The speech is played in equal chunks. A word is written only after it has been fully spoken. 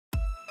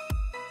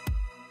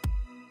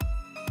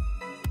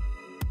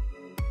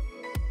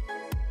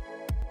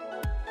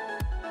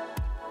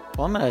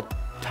Well, I'm going to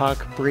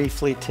talk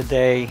briefly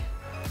today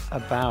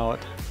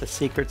about the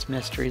secrets,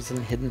 mysteries, and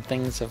hidden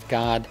things of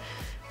God.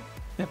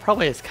 It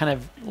probably is kind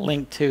of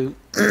linked to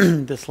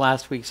this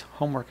last week's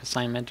homework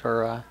assignment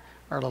or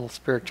our little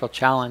spiritual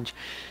challenge.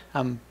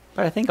 But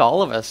I think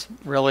all of us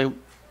really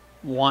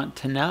want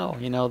to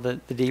know, the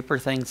deeper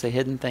things, the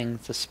hidden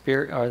things, the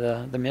spirit, or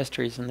the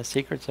mysteries and the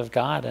secrets of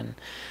God.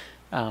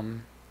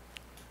 And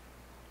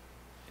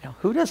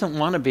who doesn't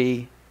want to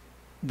be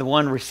the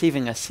one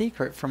receiving a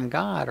secret from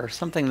God or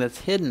something that's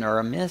hidden or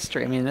a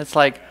mystery? I mean, it's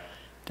like,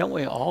 don't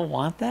we all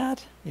want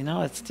that?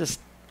 It's just,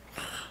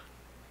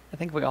 I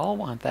think we all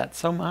want that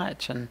so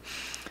much. And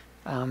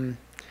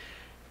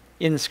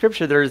in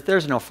Scripture,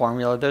 there's no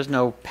formula. There's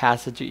no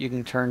passage that you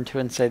can turn to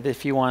and say, that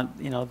if you want,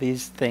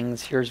 these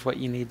things, here's what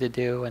you need to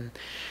do.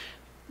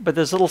 But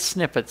there's little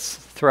snippets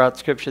throughout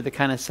Scripture that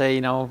kind of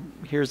say,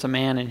 here's a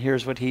man and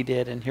here's what he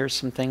did, and here's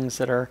some things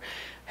that are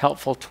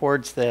helpful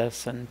towards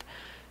this. And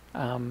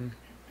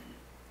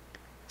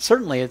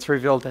certainly it's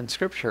revealed in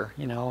Scripture,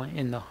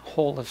 in the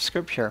whole of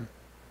Scripture.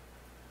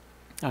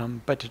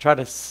 But to try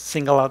to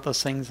single out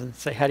those things and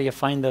say, how do you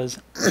find those?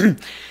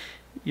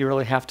 You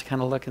really have to kind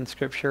of look in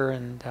Scripture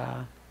and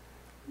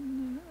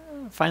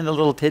find the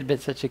little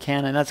tidbits that you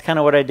can. And that's kind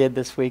of what I did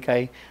this week.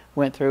 I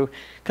went through,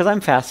 because I'm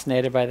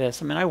fascinated by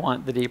this. I mean, I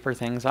want the deeper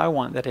things. I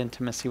want that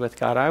intimacy with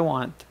God. I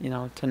want,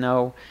 to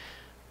know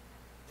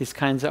these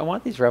kinds I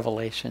want these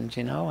revelations,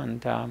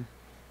 And so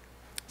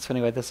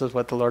anyway, this is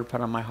what the Lord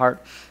put on my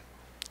heart.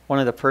 One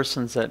of the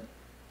persons that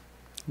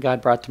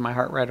God brought to my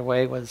heart right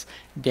away was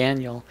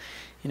Daniel.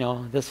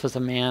 This was a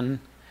man,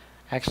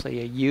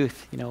 actually a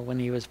youth, when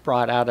he was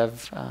brought out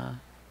of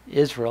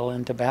Israel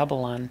into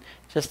Babylon,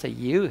 just a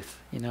youth,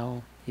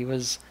 he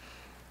was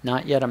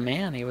not yet a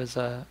man. He was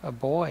a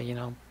boy,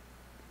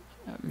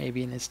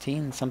 maybe in his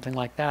teens, something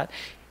like that.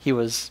 He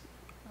was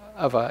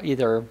of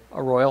either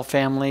a royal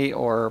family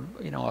or,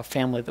 a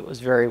family that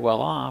was very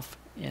well off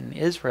in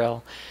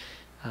Israel.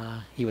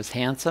 He was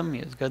handsome,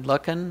 he was good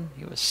looking,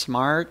 he was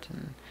smart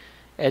and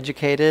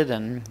educated,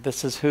 and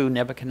this is who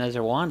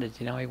Nebuchadnezzar wanted.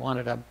 He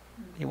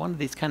wanted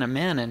these kind of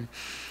men, and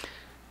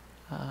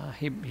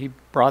he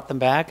brought them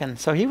back. And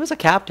so he was a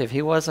captive.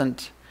 He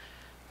wasn't,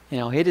 he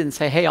didn't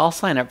say, hey, I'll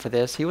sign up for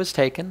this. He was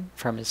taken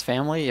from his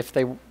family. If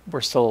they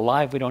were still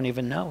alive, we don't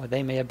even know.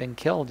 They may have been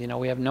killed.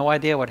 We have no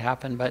idea what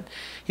happened, but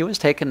he was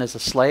taken as a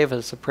slave,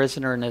 as a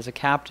prisoner, and as a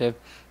captive.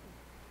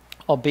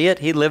 Albeit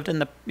he lived in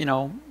the,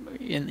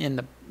 in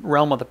the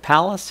realm of the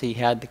palace. He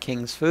had the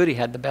king's food. He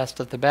had the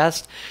best of the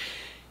best.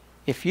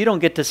 If you don't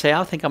get to say,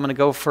 I think I'm going to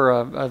go for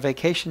a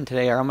vacation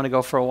today, or I'm going to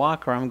go for a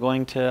walk, or I don't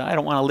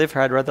want to live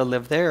here, I'd rather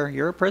live there,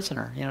 you're a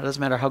prisoner. It doesn't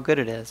matter how good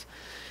it is.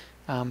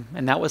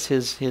 And that was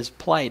his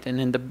plight.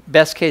 And in the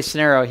best case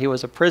scenario, he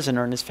was a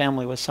prisoner and his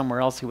family was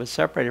somewhere else. He was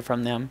separated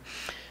from them.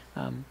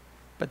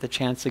 But the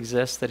chance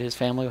exists that his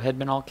family had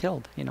been all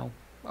killed,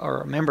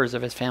 or members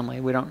of his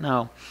family. We don't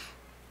know.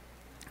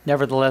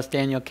 Nevertheless,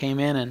 Daniel came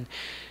in, and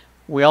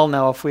we all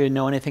know, if we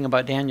know anything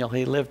about Daniel,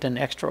 he lived an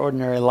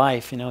extraordinary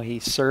life. He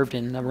served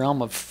in the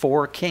realm of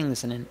 4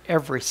 kings, and in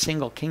every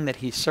single king that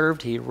he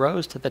served, he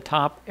rose to the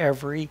top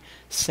every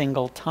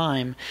single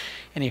time.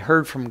 And he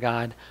heard from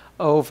God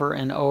over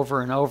and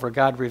over and over.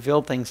 God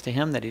revealed things to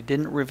him that he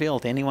didn't reveal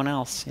to anyone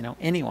else,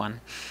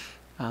 anyone.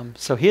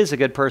 So he is a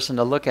good person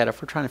to look at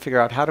if we're trying to figure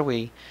out how do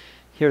we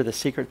hear the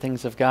secret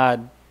things of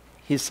God.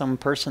 He's some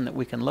person that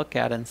we can look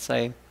at and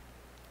say,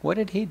 what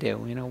did he do?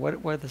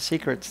 What were the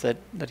secrets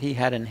that he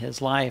had in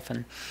his life?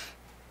 And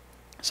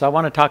so I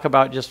want to talk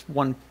about just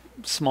one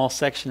small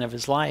section of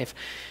his life,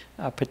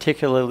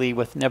 particularly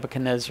with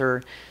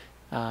Nebuchadnezzar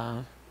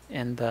and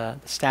the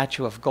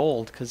statue of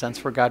gold, because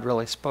that's where God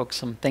really spoke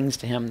some things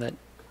to him that,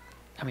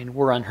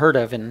 were unheard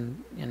of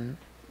in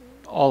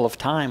all of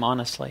time,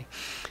 honestly.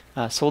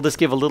 So we'll just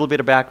give a little bit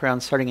of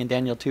background, starting in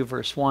Daniel 2,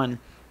 verse 1.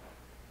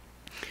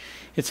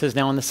 It says,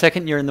 now in the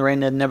 2nd year in the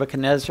reign of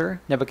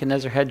Nebuchadnezzar,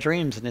 Nebuchadnezzar had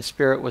dreams, and his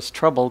spirit was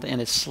troubled, and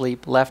his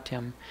sleep left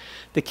him.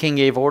 The king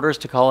gave orders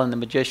to call in the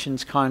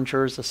magicians,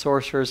 conjurers, the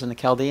sorcerers, and the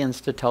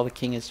Chaldeans to tell the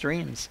king his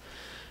dreams.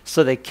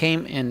 So they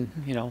came in,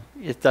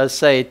 it does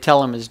say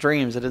tell him his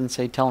dreams. It doesn't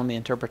say tell him the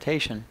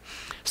interpretation.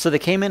 So they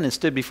came in and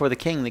stood before the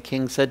king. The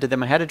king said to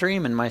them, I had a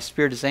dream, and my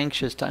spirit is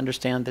anxious to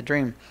understand the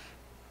dream.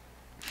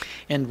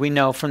 And we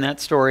know from that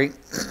story,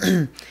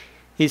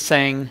 he's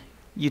saying,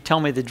 you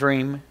tell me the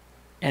dream,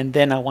 and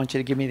then I want you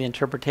to give me the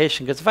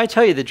interpretation. Because if I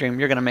tell you the dream,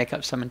 you're going to make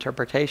up some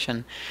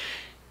interpretation.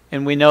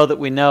 And we know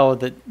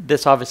that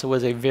this obviously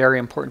was a very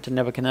important to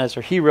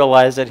Nebuchadnezzar. He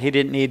realized that he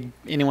didn't need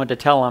anyone to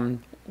tell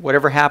him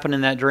whatever happened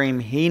in that dream.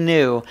 He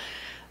knew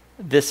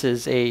this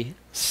is a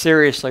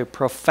seriously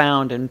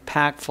profound,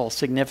 impactful,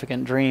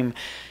 significant dream.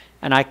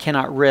 And I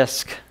cannot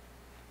risk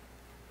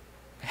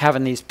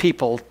having these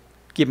people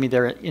give me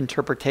their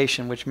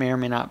interpretation, which may or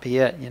may not be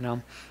it,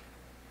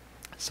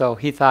 So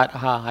he thought,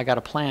 I got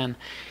a plan.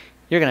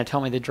 You're going to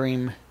tell me the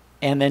dream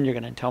and then you're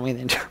going to tell me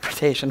the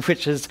interpretation,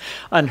 which is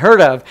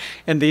unheard of.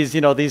 And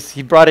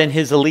he brought in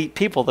his elite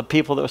people, the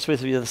people that were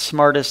supposed to be the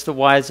smartest, the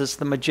wisest,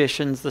 the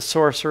magicians, the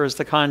sorcerers,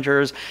 the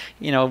conjurers,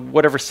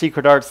 whatever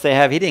secret arts they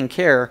have. He didn't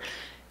care.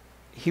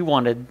 He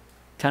wanted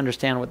to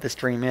understand what this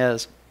dream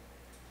is.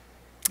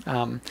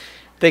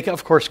 They,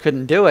 of course,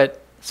 couldn't do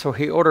it, so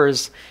he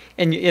orders,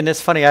 and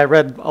it's funny, I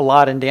read a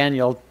lot in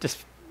Daniel,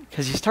 just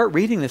because you start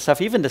reading this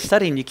stuff, even to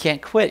studying, you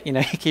can't quit, you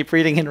keep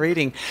reading and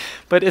reading.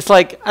 But it's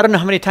like, I don't know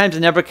how many times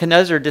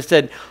Nebuchadnezzar just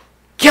said,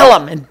 kill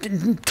them,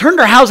 and turn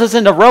their houses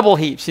into rubble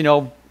heaps,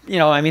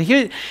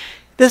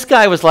 this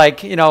guy was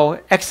like,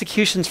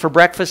 executions for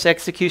breakfast,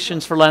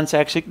 executions for lunch,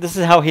 this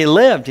is how he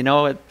lived,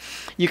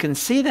 you can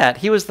see that.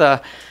 He was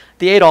the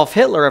Adolf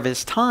Hitler of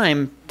his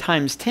time,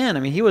 times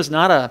 10. He was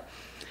not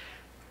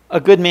a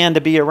good man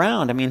to be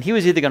around. He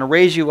was either going to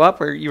raise you up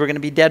or you were going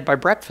to be dead by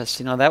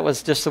breakfast. That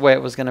was just the way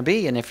it was going to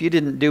be. And if you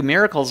didn't do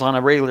miracles on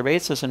a regular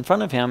basis in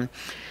front of him,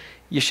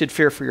 you should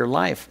fear for your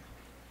life.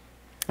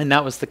 And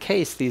that was the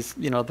case. These,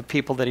 the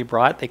people that he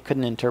brought, they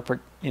couldn't interpret,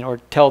 or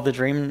tell the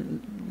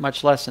dream,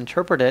 much less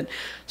interpret it.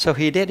 So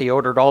he did. He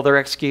ordered all their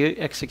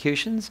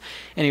executions,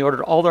 and he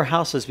ordered all their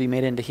houses be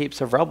made into heaps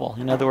of rubble.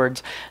 In other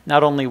words,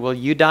 not only will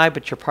you die,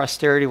 but your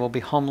posterity will be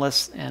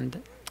homeless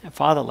and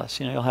fatherless.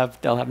 They'll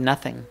have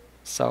nothing.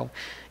 So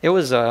it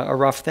was a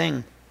rough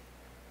thing.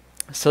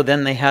 So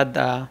then they had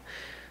the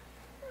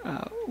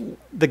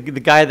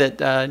guy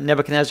that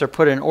Nebuchadnezzar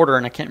put in order,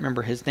 and I can't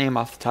remember his name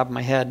off the top of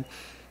my head.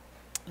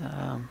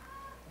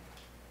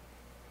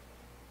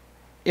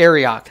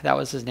 Arioch, that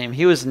was his name.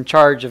 He was in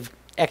charge of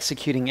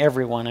executing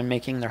everyone and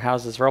making their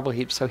houses rubble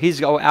heaps. So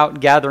he's out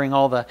gathering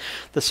all the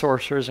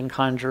sorcerers and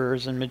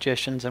conjurers and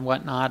magicians and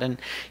whatnot. And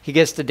he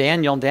gets to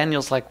Daniel, and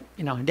Daniel's like,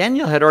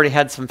 Daniel had already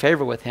had some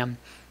favor with him.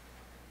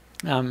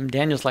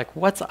 Daniel's like,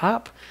 what's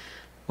up?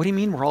 What do you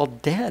mean we're all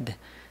dead?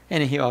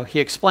 And he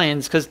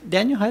explains, because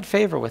Daniel had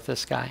favor with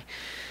this guy.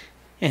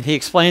 And he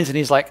explains, and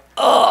he's like,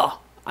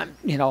 I'm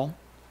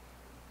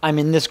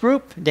in this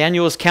group.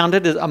 Daniel was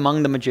counted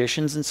among the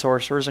magicians and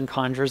sorcerers and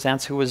conjurers.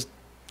 That's who was,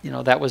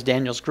 that was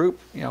Daniel's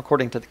group,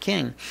 according to the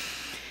king.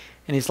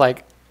 And he's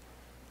like,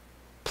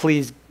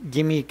 please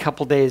give me a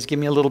couple days, give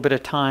me a little bit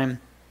of time,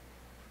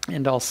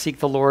 and I'll seek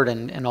the Lord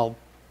and I'll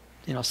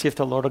see if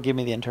the Lord will give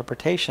me the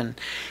interpretation.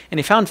 And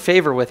he found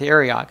favor with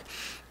Arioch.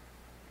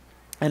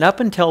 And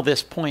up until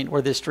this point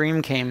where this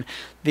dream came,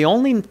 the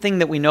only thing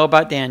that we know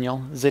about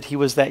Daniel is that he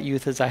was that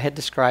youth, as I had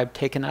described,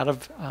 taken out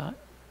of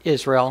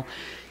Israel.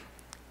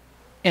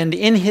 And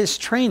in his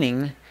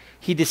training,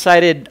 he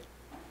decided,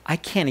 I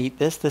can't eat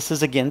this. This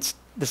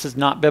is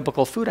not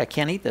biblical food. I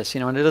can't eat this.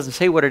 And it doesn't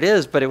say what it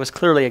is, but it was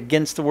clearly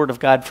against the word of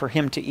God for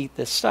him to eat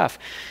this stuff.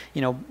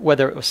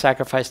 Whether it was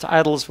sacrificed to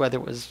idols, whether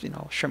it was,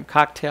 shrimp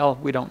cocktail,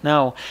 we don't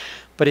know.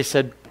 But he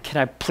said,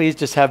 can I please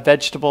just have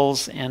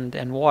vegetables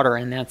and water,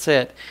 and that's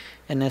it.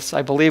 And this,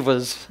 I believe,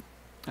 was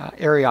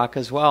Arioch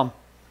as well.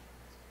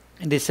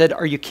 And he said,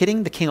 are you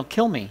kidding? The king will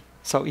kill me.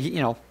 So,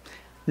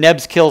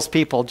 Nebs kills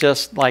people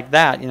just like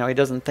that. He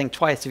doesn't think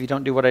twice. If you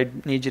don't do what I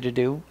need you to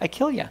do, I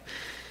kill you.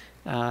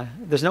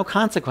 There's no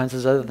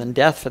consequences other than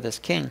death for this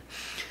king.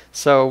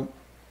 So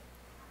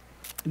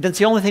that's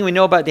the only thing we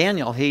know about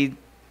Daniel. He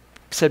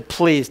said,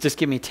 please, just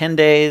give me 10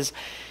 days.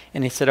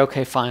 And he said,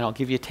 okay, fine, I'll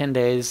give you 10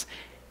 days.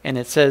 And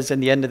it says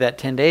in the end of that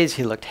 10 days,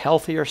 he looked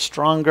healthier,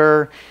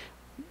 stronger.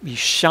 He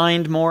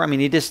shined more.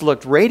 He just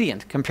looked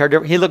radiant compared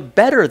to, he looked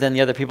better than the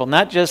other people.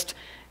 Not just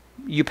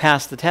you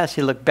passed the test,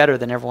 he looked better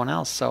than everyone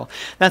else. So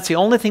that's the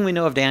only thing we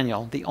know of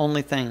Daniel, the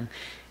only thing.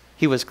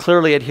 He was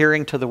clearly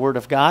adhering to the word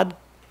of God,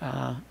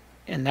 and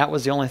that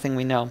was the only thing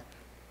we know.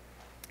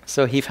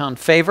 So he found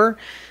favor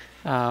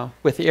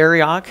with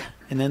Arioch,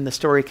 and then the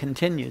story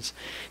continues.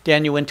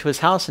 Daniel went to his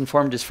house,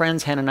 informed his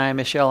friends Hananiah,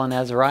 Mishael, and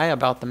Azariah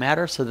about the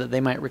matter, so that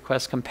they might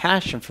request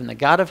compassion from the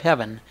God of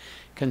heaven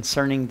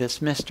concerning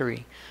this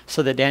mystery,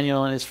 so that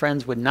Daniel and his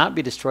friends would not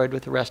be destroyed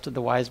with the rest of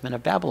the wise men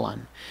of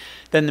Babylon.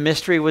 Then the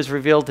mystery was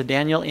revealed to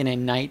Daniel in a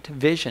night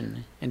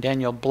vision. And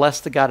Daniel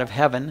blessed the God of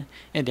heaven.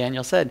 And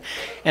Daniel said,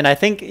 and I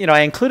think, I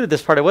included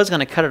this part. I was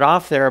going to cut it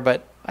off there,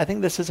 but I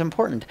think this is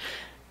important.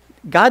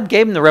 God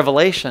gave him the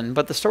revelation,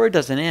 but the story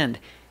doesn't end.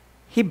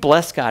 He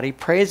blessed God. He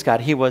praised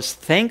God. He was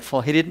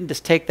thankful. He didn't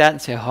just take that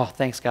and say, oh,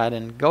 thanks, God,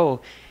 and go.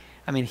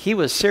 He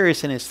was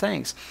serious in his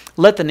thanks.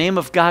 Let the name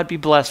of God be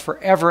blessed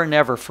forever and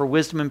ever, for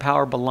wisdom and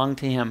power belong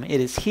to him.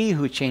 It is he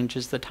who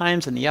changes the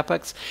times and the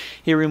epochs.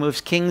 He removes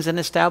kings and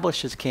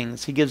establishes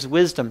kings. He gives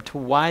wisdom to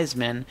wise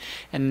men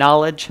and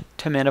knowledge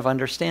to men of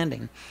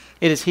understanding.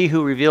 It is he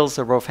who reveals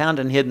the profound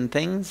and hidden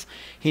things.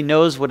 He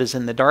knows what is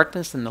in the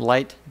darkness, and the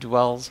light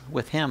dwells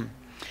with him.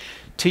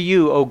 To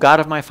you, O God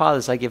of my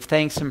fathers, I give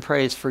thanks and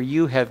praise, for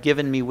you have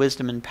given me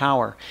wisdom and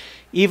power.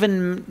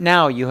 Even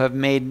now you have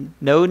made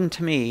known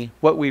to me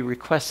what we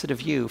requested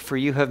of you, for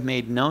you have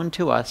made known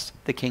to us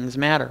the king's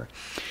matter.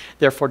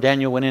 Therefore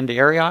Daniel went into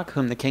Arioch,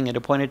 whom the king had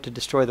appointed to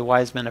destroy the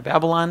wise men of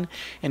Babylon,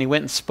 and he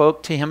went and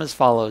spoke to him as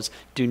follows: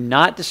 do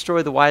not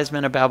destroy the wise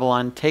men of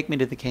Babylon. Take me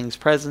to the king's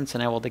presence,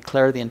 and I will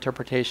declare the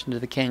interpretation to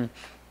the king.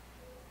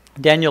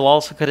 Daniel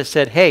also could have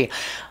said, hey,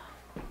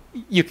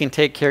 you can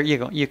take care,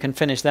 you can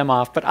finish them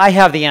off, but I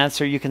have the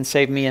answer. You can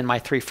save me and my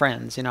 3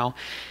 friends, you know.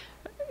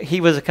 He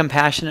was a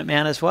compassionate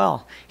man as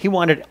well. He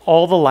wanted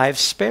all the lives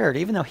spared,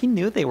 even though he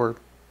knew they were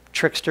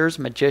tricksters,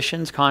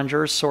 magicians,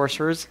 conjurers,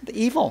 sorcerers,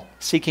 evil,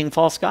 seeking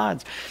false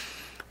gods.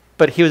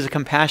 But he was a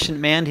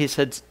compassionate man. He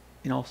said,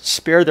 you know,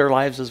 spare their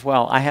lives as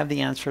well. I have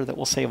the answer that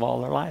will save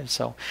all their lives.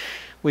 So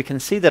we can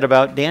see that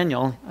about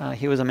Daniel.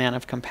 He was a man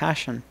of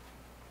compassion.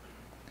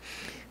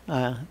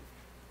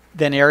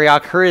 Then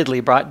Arioch hurriedly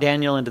brought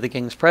Daniel into the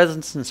king's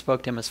presence and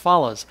spoke to him as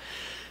follows.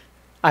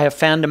 I have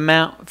found a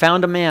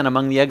man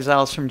among the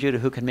exiles from Judah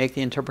who can make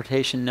the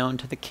interpretation known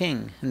to the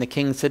king. And the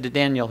king said to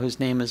Daniel, whose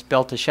name is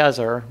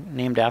Belteshazzar,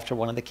 named after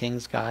one of the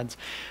king's gods,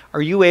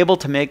 are you able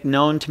to make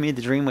known to me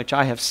the dream which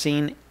I have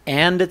seen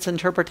and its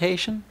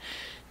interpretation?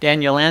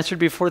 Daniel answered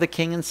before the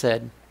king and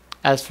said,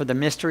 as for the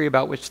mystery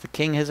about which the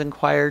king has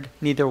inquired,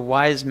 neither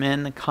wise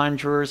men,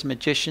 conjurers,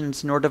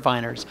 magicians, nor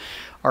diviners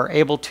are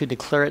able to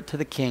declare it to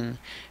the king.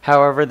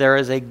 However, there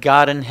is a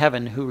God in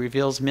heaven who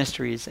reveals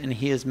mysteries, and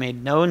he has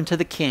made known to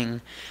the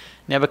king,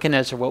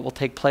 Nebuchadnezzar, what will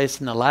take place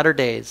in the latter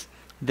days.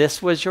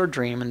 This was your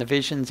dream and the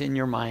visions in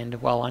your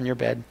mind while on your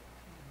bed.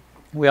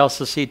 We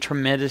also see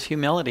tremendous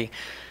humility.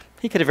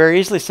 He could have very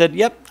easily said,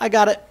 yep, I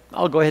got it.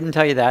 I'll go ahead and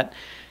tell you that.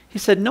 He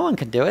said, no one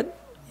can do it,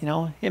 you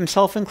know,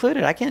 himself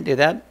included. I can't do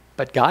that.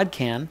 But God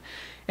can.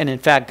 And in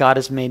fact, God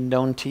has made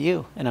known to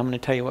you. And I'm going to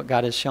tell you what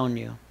God has shown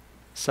you.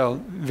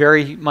 So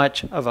very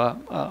much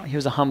of he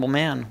was a humble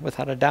man,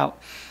 without a doubt.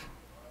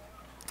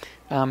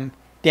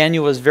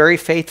 Daniel was very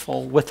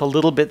faithful with the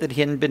little bit that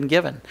he had been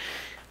given.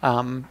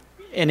 And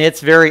it's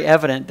very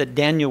evident that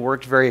Daniel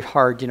worked very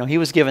hard. You know, he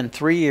was given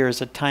 3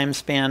 years, a time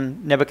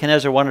span.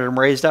 Nebuchadnezzar wanted him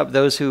raised up.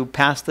 Those who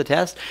passed the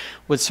test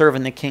would serve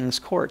in the king's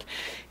court.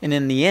 And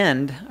in the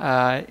end,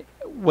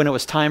 when it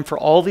was time for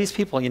all these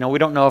people, you know, we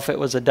don't know if it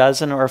was a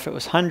dozen or if it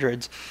was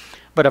hundreds,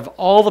 but of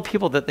all the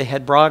people that they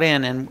had brought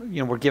in and,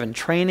 you know, were given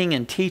training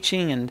and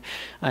teaching and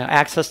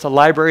access to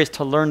libraries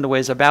to learn the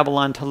ways of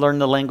Babylon, to learn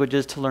the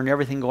languages, to learn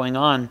everything going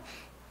on,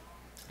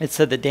 it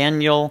said that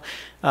Daniel,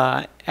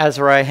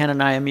 Azariah,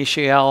 Hananiah,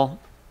 Mishael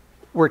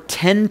were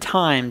 10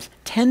 times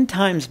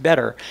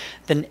better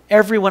than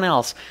everyone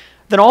else,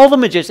 than all the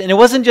magicians. And it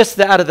wasn't just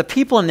out of the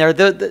people in there,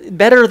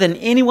 better than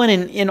anyone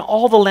in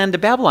all the land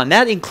of Babylon.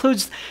 That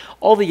includes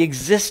all the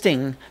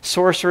existing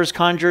sorcerers,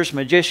 conjurers,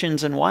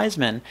 magicians, and wise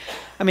men.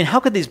 I mean, how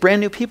could these brand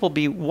new people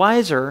be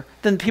wiser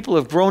than people who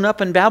have grown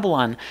up in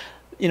Babylon,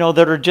 you know,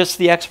 that are just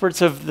the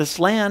experts of this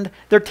land?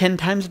 They're 10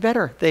 times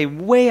better. They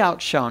way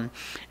outshone.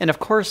 And of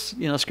course,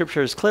 you know,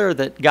 Scripture is clear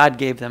that God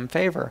gave them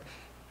favor.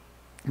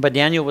 But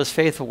Daniel was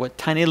faithful with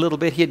tiny little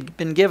bit he had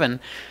been given.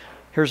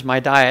 Here's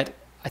my diet.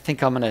 I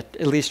think I'm going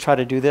to at least try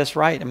to do this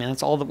right. I mean,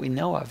 that's all that we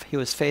know of. He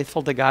was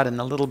faithful to God in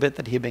the little bit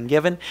that he had been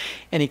given,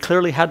 and he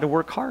clearly had to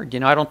work hard. You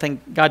know, I don't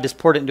think God just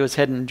poured it into his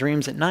head in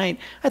dreams at night.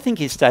 I think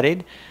he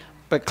studied,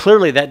 but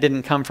clearly that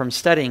didn't come from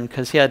studying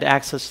because he had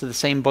access to the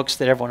same books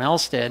that everyone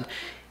else did,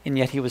 and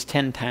yet he was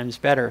 10 times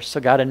better. So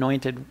God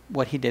anointed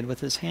what he did with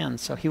his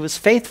hands. So he was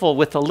faithful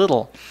with the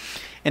little.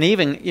 And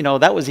even, you know,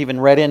 that was even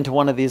read into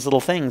one of these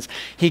little things.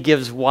 He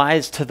gives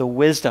wise to the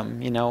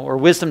wisdom, you know, or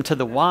wisdom to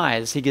the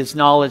wise. He gives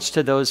knowledge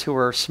to those who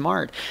are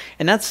smart.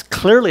 And that's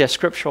clearly a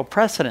scriptural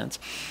precedence.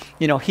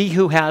 You know, he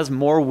who has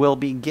more will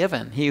be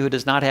given. He who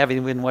does not have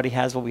even what he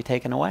has will be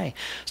taken away.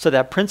 So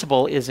that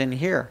principle is in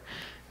here.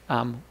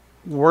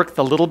 Work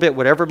the little bit,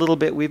 whatever little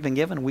bit we've been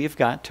given, we've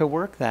got to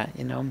work that,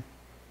 you know.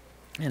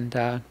 And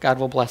God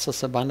will bless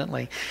us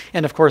abundantly.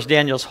 And of course,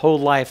 Daniel's whole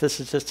life, this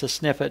is just a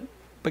snippet,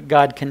 but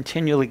God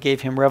continually gave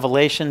him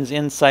revelations,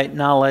 insight,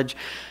 knowledge,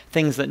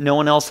 things that no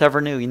one else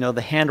ever knew. You know, the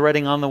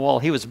handwriting on the wall.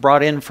 He was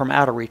brought in from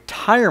out of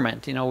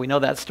retirement. You know, we know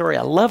that story.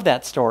 I love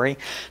that story.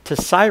 To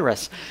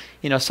Cyrus.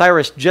 You know,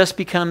 Cyrus just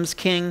becomes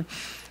king.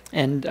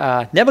 And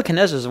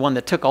Nebuchadnezzar is the one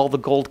that took all the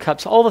gold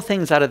cups, all the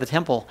things out of the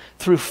temple.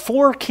 Through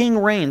 4 king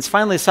reigns,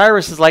 finally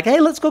Cyrus is like, hey,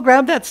 let's go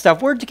grab that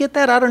stuff. Where'd you get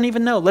that? I don't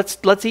even know.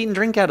 Let's eat and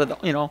drink out of it.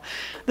 You know,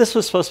 this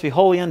was supposed to be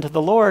holy unto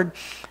the Lord.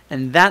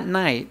 And that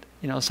night,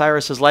 you know,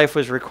 Cyrus's life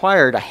was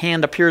required. A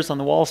hand appears on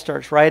the wall,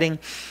 starts writing.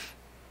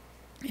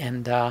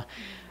 And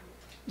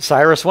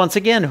Cyrus, once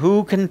again,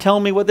 who can tell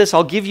me what this?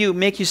 I'll give you,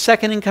 make you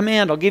second in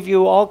command. I'll give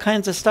you all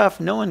kinds of stuff.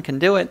 No one can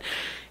do it.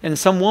 And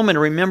some woman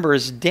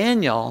remembers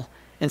Daniel.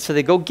 And so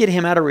they go get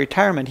him out of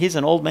retirement. He's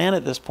an old man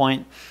at this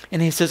point.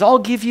 And he says, I'll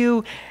give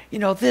you, you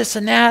know, this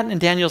and that. And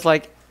Daniel's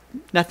like,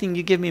 nothing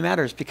you give me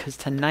matters because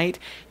tonight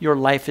your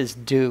life is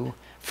due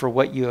for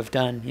what you have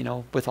done, you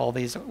know, with all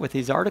these, with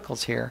these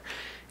articles here.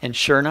 And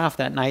sure enough,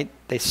 that night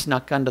they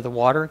snuck under the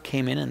water,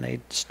 came in, and they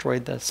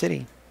destroyed the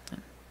city.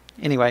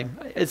 Anyway,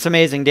 it's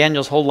amazing.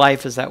 Daniel's whole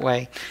life is that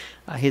way.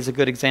 He's a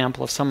good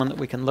example of someone that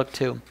we can look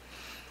to,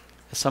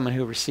 as someone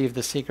who received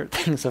the secret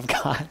things of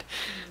God.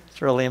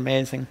 It's really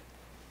amazing.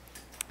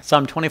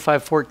 Psalm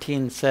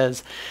 25:14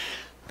 says,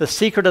 the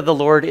secret of the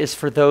Lord is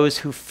for those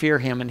who fear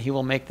him, and he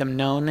will make them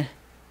known.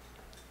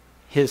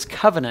 His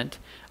covenant,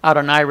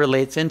 Adonai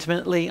relates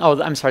intimately. Oh,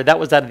 I'm sorry, that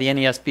was out of the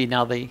NESB.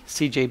 Now the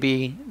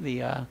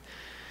CJB,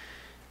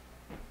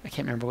 I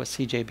can't remember what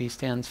CJB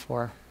stands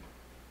for.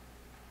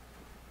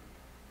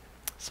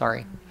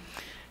 Sorry.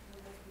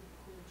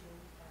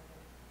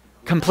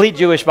 Complete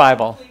Jewish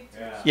Bible.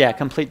 Yeah,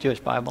 Complete Jewish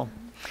Bible.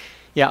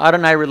 Yeah,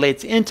 Adonai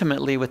relates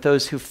intimately with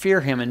those who fear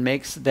him and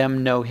makes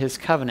them know his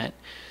covenant.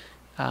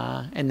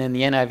 And then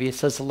the NIV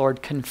says the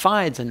Lord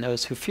confides in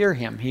those who fear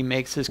him. He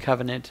makes his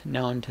covenant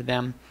known to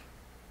them.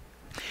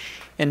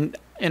 And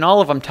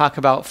all of them talk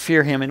about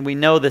fear him, and we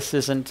know this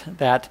isn't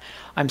that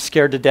I'm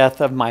scared to death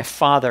of my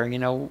Father. You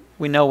know,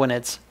 we know when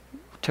it's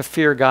to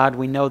fear God,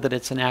 we know that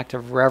it's an act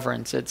of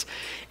reverence. It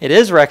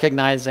is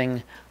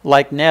recognizing,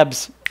 like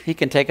Nebs, he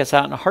can take us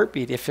out in a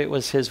heartbeat. If it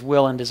was his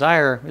will and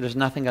desire, there's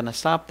nothing going to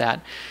stop that.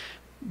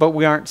 But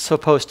we aren't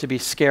supposed to be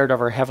scared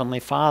of our Heavenly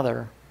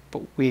Father.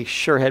 But we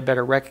sure had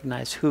better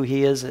recognize who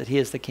he is, that he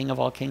is the King of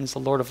all kings, the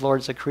Lord of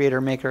lords, the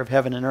creator, maker of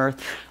heaven and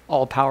earth.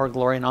 All power,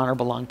 glory, and honor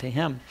belong to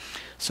him.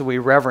 So we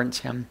reverence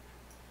him.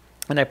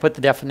 And I put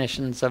the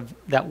definitions of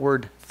that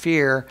word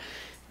fear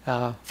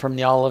from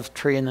the olive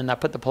tree, and then I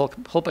put the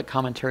pulpit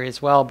commentary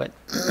as well. But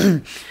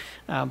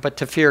but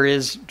to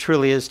fear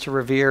truly is to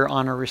revere,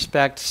 honor,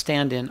 respect,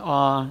 stand in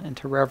awe, and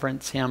to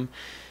reverence him.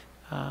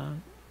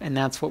 And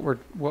that's what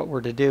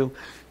we're to do.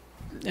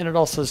 And it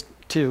also is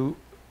to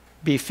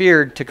be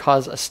feared, to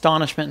cause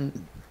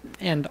astonishment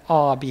and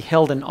awe, be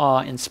held in awe,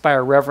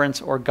 inspire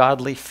reverence or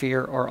godly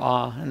fear or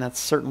awe. And that's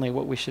certainly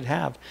what we should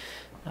have.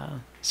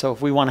 So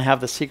if we want to have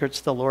the secrets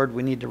of the Lord,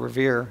 we need to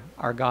revere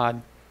our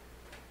God.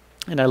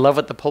 And I love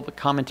what the pulpit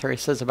commentary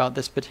says about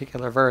this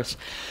particular verse.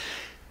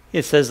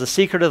 It says, the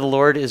secret of the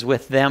Lord is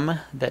with them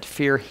that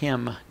fear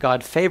him.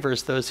 God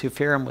favors those who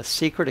fear him with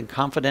secret and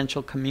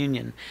confidential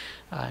communion.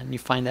 And you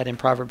find that in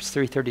Proverbs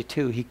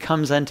 3:32. He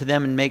comes unto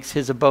them and makes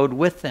his abode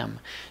with them.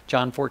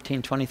 John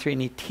 14:23.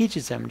 And he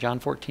teaches them. John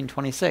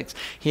 14:26.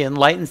 He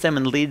enlightens them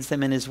and leads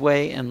them in his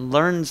way and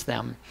learns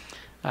them.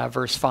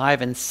 Verse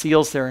 5. And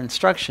seals their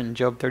instruction.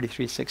 Job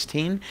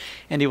 33:16.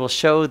 And he will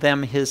show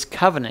them his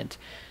covenant.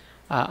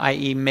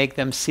 I.e. make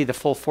them see the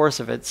full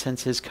force of it,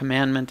 since his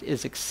commandment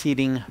is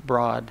exceeding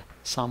broad.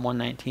 Psalm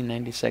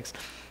 119:96.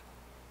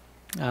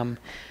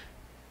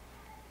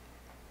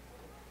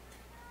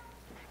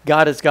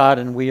 God is God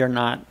and we are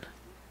not.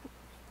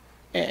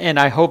 And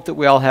I hope that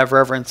we all have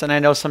reverence. And I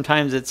know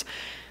sometimes it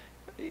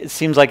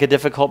seems like a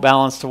difficult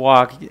balance to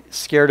walk.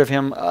 Scared of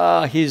him.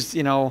 He's,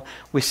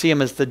 we see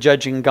him as the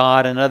judging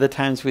God, and other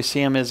times we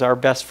see him as our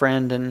best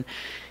friend,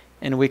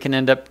 and we can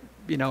end up,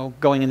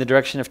 going in the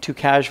direction of too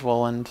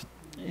casual. And,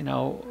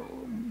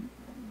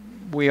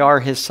 we are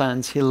his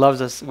sons. He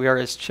loves us. We are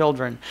his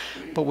children.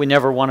 But we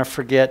never want to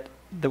forget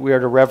that we are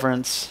to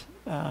reverence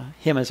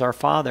him as our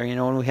Father.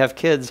 When we have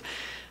kids,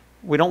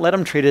 we don't let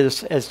them treat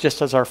us as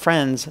just as our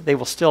friends. They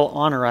will still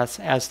honor us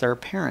as their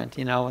parent,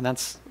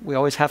 and we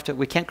always have to,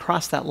 we can't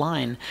cross that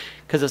line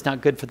because it's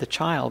not good for the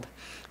child,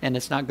 and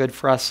it's not good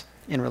for us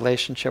in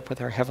relationship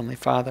with our Heavenly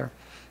Father.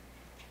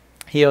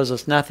 He owes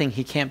us nothing.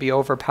 He can't be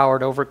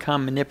overpowered,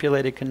 overcome,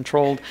 manipulated,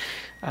 controlled.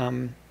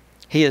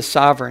 He is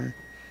sovereign,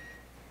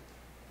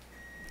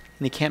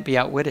 and he can't be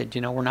outwitted.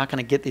 We're not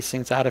going to get these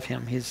things out of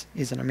him.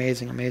 He's an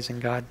amazing, amazing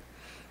God.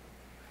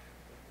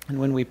 And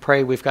when we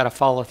pray, we've got to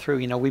follow through.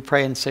 We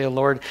pray and say,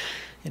 Lord,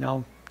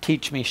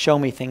 teach me, show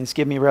me things,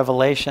 give me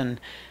revelation.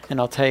 And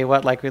I'll tell you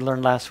what, like we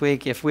learned last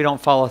week, if we don't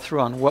follow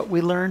through on what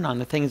we learn, on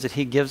the things that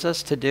he gives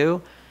us to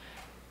do,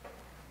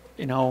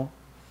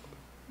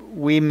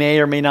 we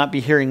may or may not be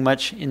hearing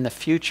much in the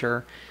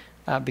future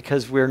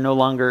because we're no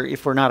longer,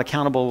 if we're not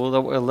accountable with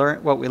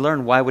what we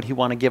learn, why would he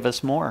want to give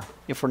us more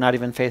if we're not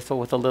even faithful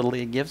with the little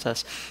he gives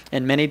us?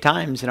 And many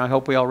times, I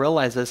hope we all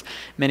realize this,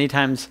 many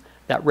times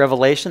that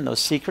revelation, those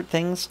secret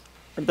things,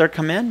 they're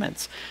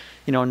commandments.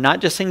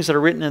 Not just things that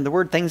are written in the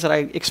Word, things that I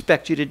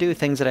expect you to do,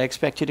 things that I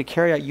expect you to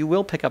carry out. You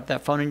will pick up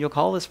that phone and you'll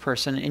call this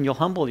person and you'll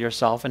humble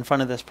yourself in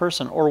front of this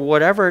person, or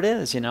whatever it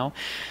is,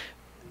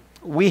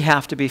 We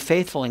have to be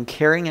faithful in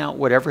carrying out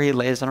whatever he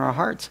lays on our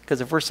hearts.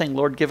 Because if we're saying,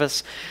 Lord, give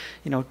us,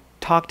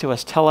 talk to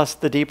us, tell us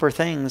the deeper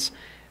things,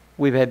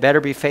 we had better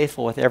be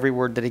faithful with every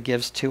word that he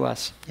gives to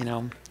us,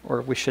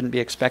 or we shouldn't be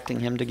expecting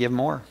him to give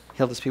more.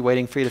 He'll just be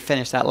waiting for you to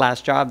finish that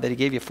last job that he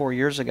gave you 4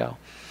 years ago.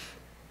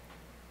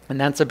 And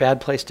that's a bad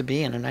place to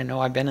be in, and I know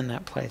I've been in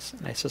that place,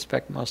 and I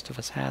suspect most of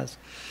us has.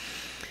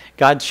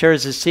 God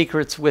shares his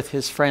secrets with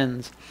his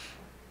friends.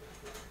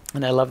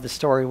 And I love the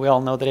story. We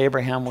all know that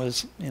Abraham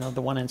was,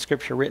 the one in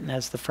Scripture written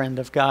as the friend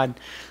of God.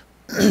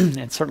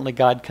 And certainly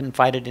God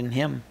confided in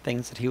him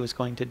things that he was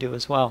going to do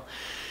as well.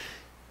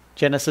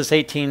 Genesis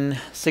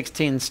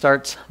 18:16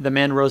 starts, the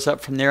men rose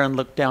up from there and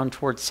looked down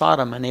towards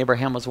Sodom, and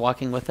Abraham was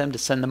walking with them to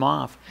send them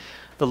off.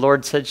 The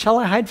Lord said, shall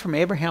I hide from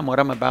Abraham what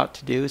I'm about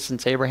to do,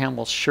 since Abraham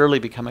will surely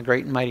become a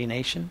great and mighty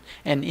nation,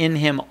 and in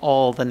him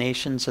all the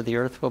nations of the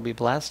earth will be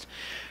blessed?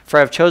 For I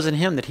have chosen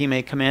him that he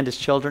may command his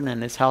children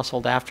and his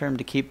household after him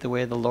to keep the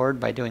way of the Lord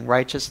by doing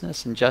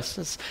righteousness and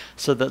justice,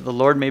 so that the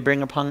Lord may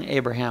bring upon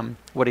Abraham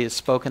what he has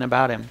spoken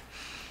about him.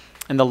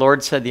 And the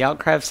Lord said, the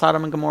outcry of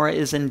Sodom and Gomorrah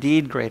is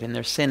indeed great, and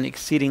their sin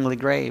exceedingly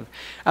grave.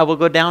 I will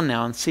go down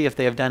now and see if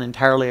they have done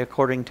entirely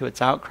according to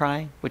its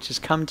outcry, which has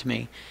come to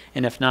me,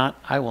 and if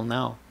not, I will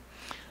know.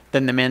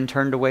 Then the men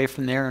turned away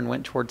from there and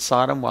went toward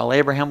Sodom, while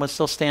Abraham was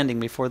still standing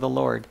before the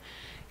Lord.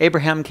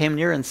 Abraham came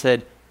near and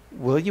said,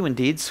 will you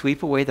indeed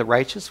sweep away the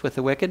righteous with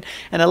the wicked?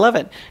 And I love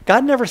it.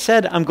 God never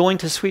said, I'm going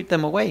to sweep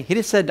them away. He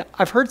just said,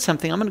 I've heard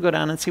something. I'm going to go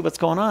down and see what's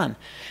going on.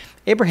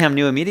 Abraham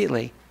knew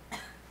immediately,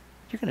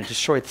 you're going to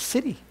destroy the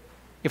city.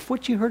 If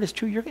what you heard is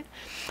true, you're going to...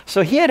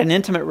 So he had an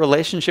intimate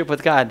relationship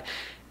with God.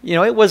 You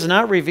know, it was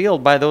not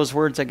revealed by those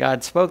words that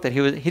God spoke that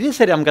he just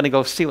said, I'm going to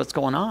go see what's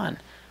going on.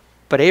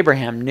 But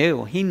Abraham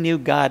knew. He knew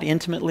God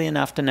intimately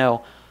enough to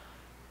know,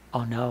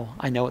 oh no,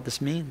 I know what this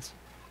means.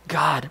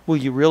 God, will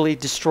you really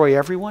destroy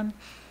everyone?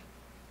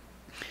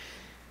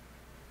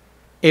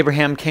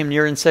 Abraham came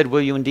near and said,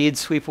 will you indeed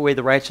sweep away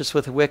the righteous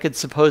with the wicked?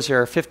 Suppose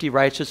there are 50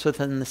 righteous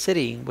within the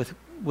city.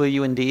 Will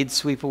you indeed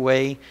sweep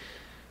away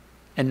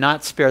and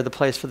not spare the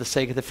place for the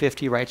sake of the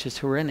 50 righteous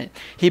who are in it?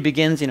 He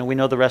begins, you know, we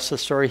know the rest of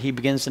the story. He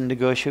begins to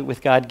negotiate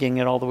with God, getting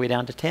it all the way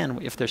down to 10,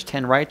 if there's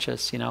 10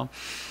 righteous, you know.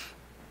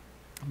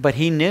 But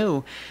he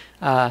knew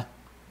not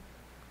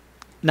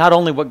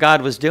only what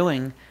God was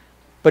doing,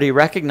 but he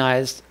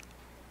recognized,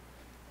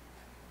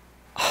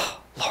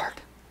 oh, Lord,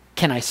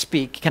 can I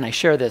speak? Can I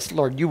share this?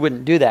 Lord, you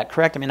wouldn't do that,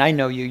 correct? I mean, I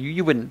know you.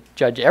 You wouldn't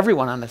judge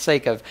everyone on the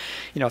sake of,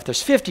 you know, if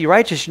there's 50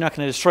 righteous, you're not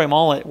going to destroy them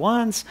all at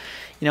once.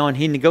 You know, and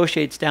he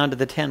negotiates down to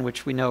the 10,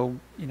 which we know,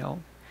 you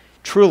know,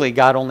 truly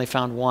God only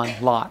found one,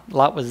 Lot.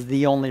 Lot was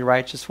the only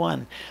righteous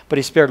one. But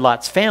he spared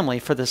Lot's family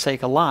for the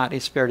sake of Lot. He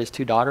spared his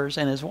 2 daughters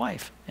and his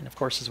wife. And of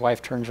course, his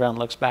wife turns around and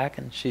looks back,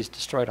 and she's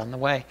destroyed on the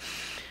way.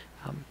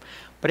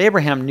 But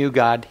Abraham knew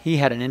God. He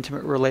had an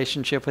intimate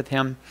relationship with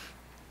him.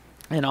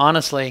 And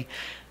honestly,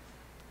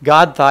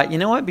 God thought, you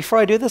know what, before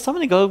I do this, I'm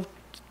going to go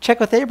check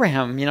with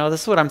Abraham. You know,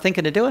 this is what I'm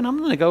thinking to do, and I'm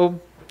going to go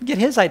get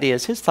his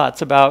ideas, his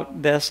thoughts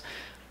about this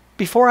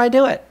before I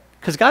do it.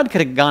 Because God could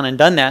have gone and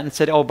done that and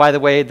said, oh, by the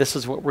way, this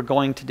is what we're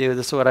going to do.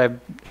 This is what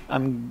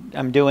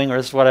I'm doing, or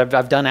this is what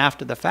I've done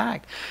after the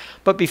fact.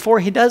 But before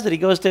he does it, he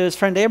goes to his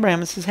friend Abraham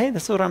and says, hey,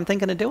 this is what I'm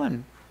thinking of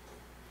doing.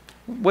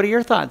 What are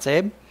your thoughts,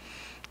 Abe?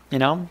 You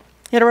know,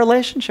 he had a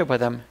relationship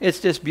with him. It's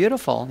just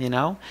beautiful, you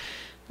know.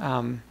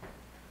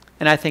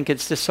 And I think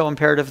it's just so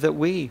imperative that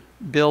we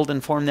build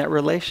and form that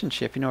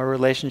relationship, you know, a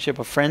relationship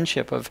of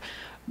friendship,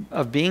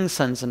 of being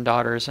sons and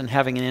daughters and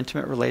having an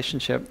intimate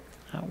relationship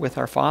with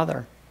our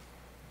Father.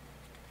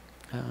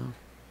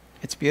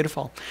 It's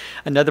beautiful.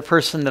 Another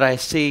person that I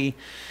see,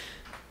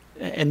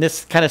 and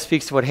this kind of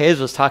speaks to what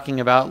Hayes was talking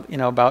about, you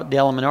know, about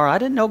Dale and Menorah. I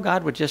didn't know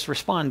God would just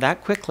respond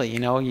that quickly. You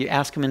know, you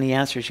ask him and he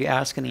answers, you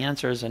ask and he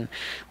answers. And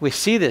we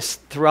see this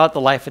throughout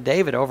the life of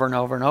David over and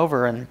over and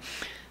over. And,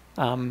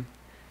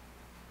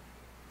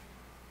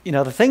 you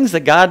know, the things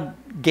that God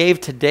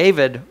gave to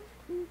David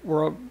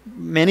were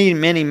many,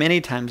 many, many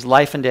times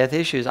life and death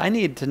issues. I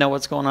need to know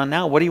what's going on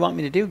now. What do you want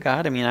me to do,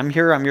 God? I mean, I'm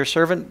here, I'm your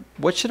servant.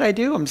 What should I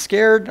do? I'm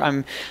scared.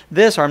 I'm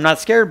this, or I'm not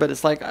scared, but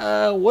it's like,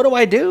 what do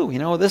I do? You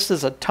know, this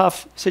is a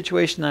tough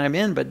situation that I'm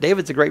in, but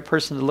David's a great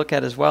person to look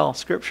at as well,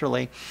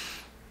 scripturally.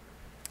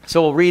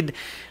 So we'll read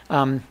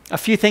a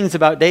few things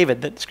about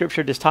David that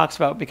Scripture just talks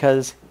about,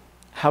 because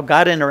how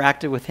God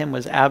interacted with him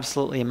was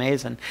absolutely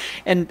amazing.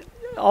 And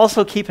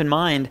also keep in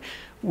mind,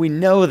 we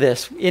know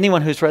this.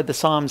 Anyone who's read the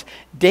Psalms,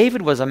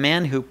 David was a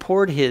man who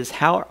poured his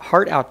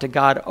heart out to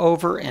God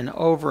over and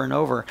over and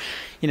over.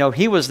 You know,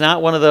 he was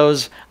not one of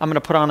those, I'm going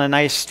to put on a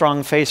nice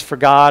strong face for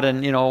God,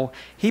 and, you know,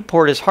 he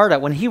poured his heart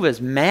out. When he was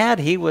mad,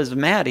 he was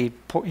mad.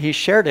 He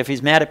shared it. If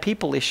he's mad at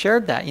people, he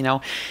shared that, you know.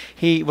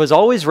 He was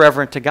always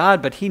reverent to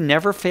God, but he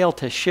never failed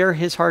to share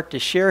his heart, to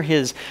share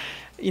his,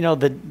 you know,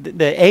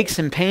 the aches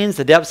and pains,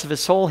 the depths of his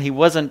soul. He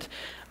wasn't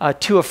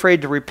too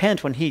afraid to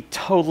repent when he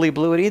totally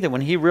blew it either.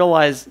 When he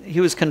realized he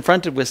was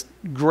confronted with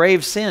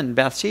grave sin,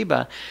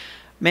 Bathsheba,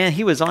 man,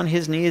 he was on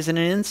his knees in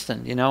an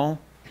instant, you know.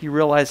 He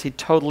realized he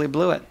totally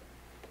blew it.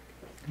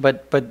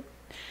 But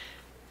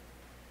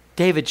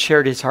David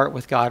shared his heart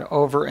with God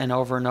over and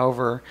over and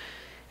over.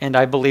 And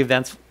I believe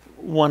that's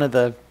one of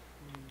the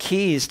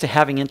keys to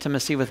having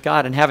intimacy with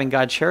God and having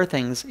God share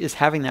things, is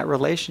having that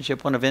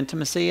relationship, one of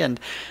intimacy and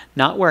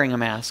not wearing a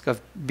mask,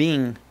 of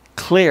being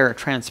clear,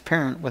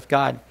 transparent with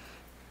God.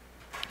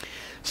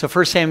 So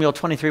 1 Samuel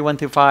 23,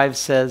 1-5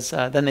 says,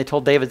 Then they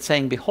told David,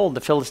 saying, Behold,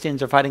 the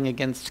Philistines are fighting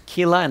against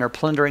Keilah and are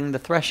plundering the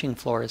threshing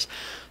floors.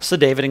 So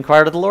David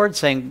inquired of the Lord,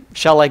 saying,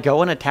 Shall I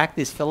go and attack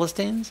these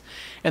Philistines?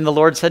 And the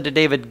Lord said to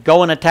David,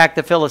 Go and attack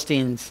the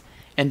Philistines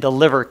and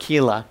deliver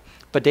Keilah.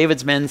 But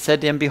David's men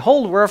said to him,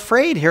 Behold, we're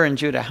afraid here in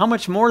Judah. How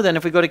much more then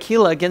if we go to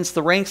Keilah against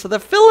the ranks of the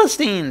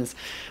Philistines?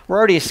 We're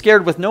already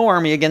scared with no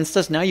army against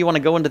us. Now you want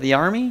to go into the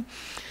army?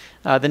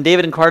 Then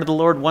David inquired of the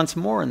Lord once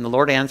more, and the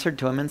Lord answered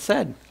to him and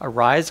said,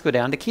 Arise, go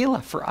down to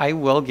Keilah, for I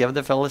will give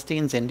the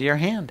Philistines into your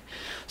hand.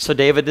 So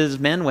David and his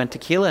men went to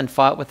Keilah and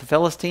fought with the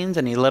Philistines,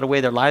 and he led away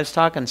their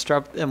livestock and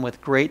struck them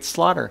with great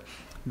slaughter.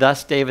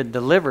 Thus David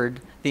delivered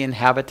the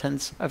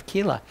inhabitants of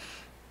Keilah.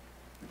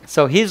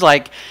 So he's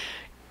like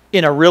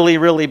in a really,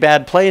 really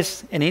bad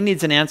place, and he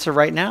needs an answer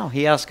right now.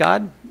 He asks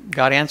God.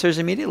 God answers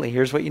immediately.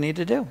 Here's what you need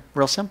to do.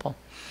 Real simple.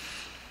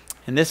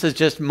 And this is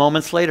just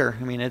moments later.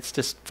 I mean, it's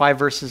just 5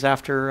 verses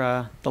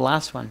after the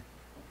last one.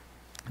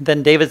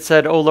 Then David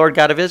said, O Lord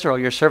God of Israel,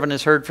 your servant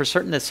has heard for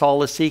certain that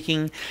Saul is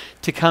seeking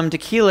to come to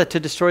Keilah to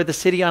destroy the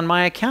city on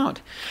my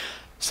account.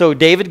 So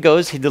David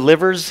goes, he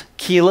delivers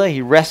Keilah,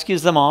 he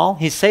rescues them all,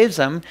 he saves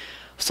them.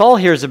 Saul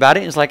hears about it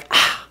and is like,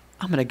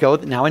 I'm going to go,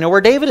 now I know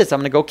where David is, I'm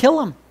going to go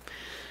kill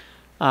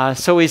him.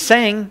 So he's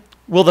saying,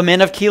 will the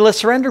men of Keilah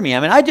surrender me?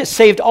 I mean, I just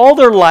saved all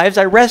their lives,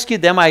 I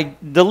rescued them, I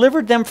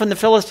delivered them from the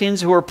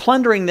Philistines who were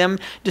plundering them,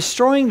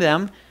 destroying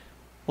them.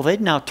 Will they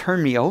now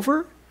turn me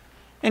over?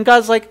 And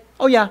God's like,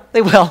 oh yeah,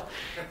 they will.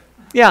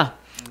 Yeah.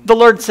 The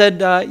Lord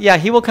said, yeah,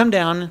 he will come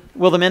down.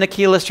 Will the men of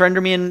Keilah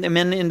surrender me and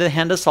men into the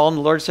hand of Saul? And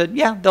the Lord said,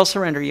 yeah, they'll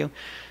surrender you.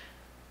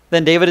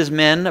 Then David and his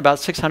men, about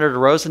 600,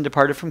 arose and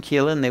departed from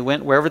Keilah, and they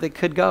went wherever they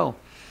could go.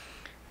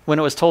 When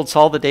it was told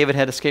Saul that David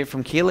had escaped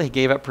from Keilah, he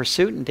gave up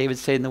pursuit, and David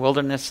stayed in the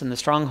wilderness and the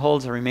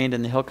strongholds and remained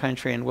in the hill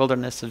country and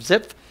wilderness of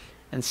Ziph.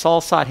 And Saul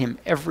sought him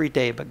every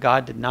day, but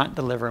God did not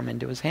deliver him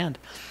into his hand.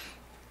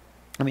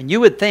 I mean, you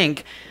would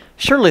think,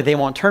 surely they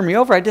won't turn me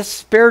over.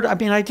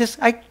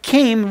 I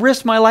came,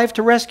 risked my life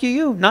to rescue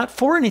you, not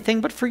for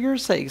anything, but for your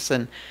sakes.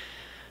 And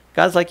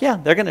God's like, yeah,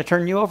 they're going to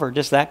turn you over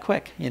just that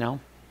quick, you know.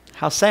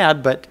 How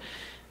sad, but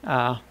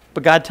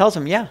God tells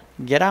him, yeah,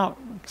 get out.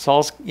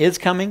 Saul is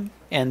coming,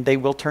 and they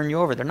will turn you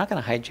over. They're not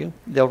going to hide you.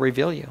 They'll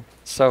reveal you.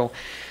 So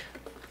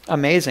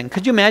amazing.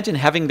 Could you imagine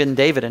having been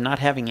David and not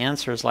having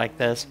answers like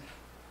this?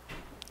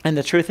 And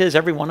the truth is,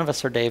 every one of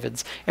us are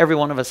Davids. Every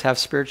one of us have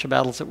spiritual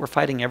battles that we're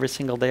fighting every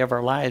single day of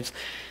our lives.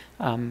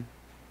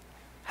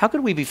 How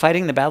could we be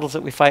fighting the battles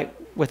that we fight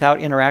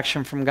without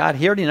interaction from God?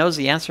 He already knows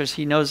the answers.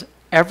 He knows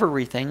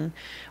everything.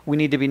 We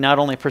need to be not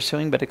only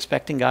pursuing, but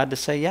expecting God to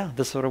say, yeah,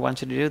 this is what I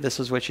want you to do. This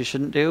is what you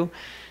shouldn't do.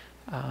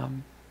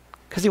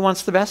 Because he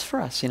wants the best for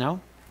us, you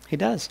know. He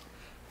does.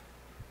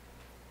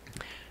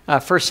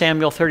 1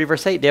 Samuel 30,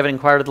 verse 8, David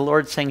inquired of the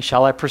Lord, saying,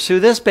 shall I pursue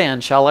this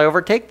band? Shall I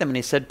overtake them? And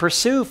he said,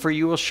 pursue, for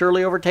you will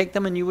surely overtake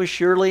them, and you will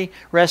surely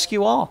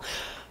rescue all.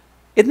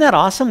 Isn't that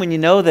awesome when you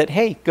know that,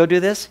 hey, go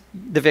do this?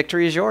 The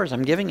victory is yours.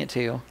 I'm giving it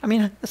to you. I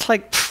mean, it's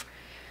like,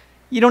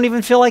 you don't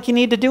even feel like you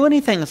need to do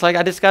anything. It's like,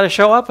 I just got to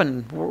show up,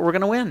 and we're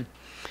going to win.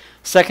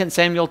 2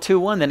 Samuel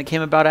 2:1, then it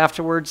came about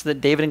afterwards that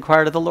David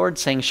inquired of the Lord,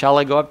 saying, shall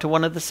I go up to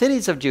one of the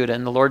cities of Judah?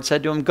 And the Lord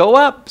said to him, go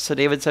up. So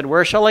David said,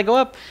 where shall I go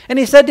up? And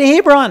he said, to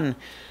Hebron.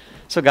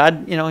 So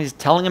God, you know, he's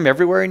telling him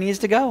everywhere he needs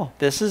to go.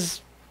 This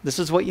is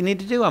what you need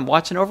to do. I'm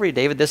watching over you,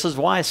 David. This is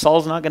why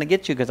Saul's not going to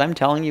get you, because I'm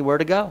telling you where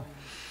to go.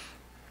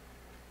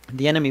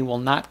 The enemy will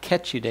not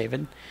catch you,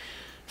 David.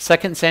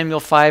 2 Samuel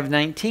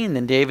 5:19,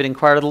 then David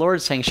inquired of the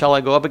Lord, saying, shall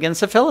I go up against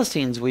the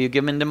Philistines? Will you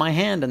give them into my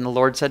hand? And the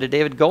Lord said to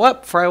David, go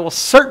up, for I will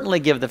certainly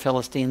give the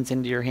Philistines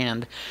into your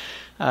hand.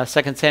 2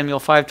 Samuel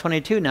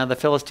 5:22, now the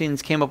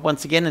Philistines came up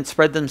once again and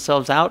spread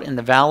themselves out in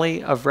the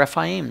valley of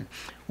Rephaim.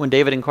 When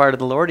David inquired of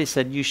the Lord, he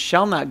said, you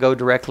shall not go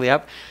directly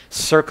up.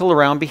 Circle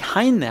around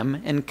behind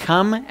them and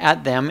come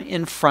at them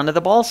in front of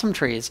the balsam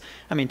trees.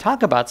 I mean,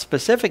 talk about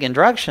specific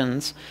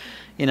instructions.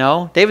 You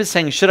know, David's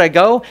saying, should I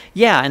go?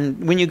 Yeah,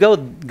 and when you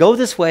go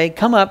this way,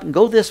 come up and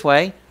go this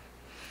way.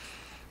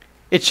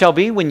 It shall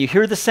be when you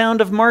hear the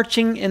sound of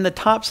marching in the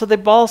tops of the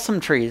balsam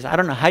trees. I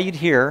don't know how you'd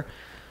hear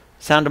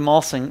sound of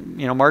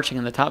marching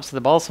in the tops of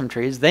the balsam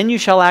trees. Then you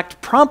shall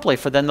act promptly,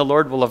 for then the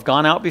Lord will have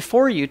gone out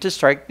before you to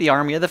strike the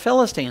army of the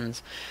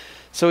Philistines.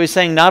 So he's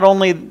saying, not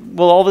only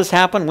will all this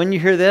happen when you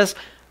hear this,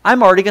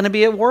 I'm already going to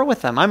be at war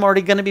with them. I'm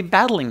already going to be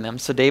battling them.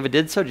 So David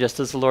did so just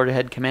as the Lord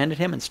had commanded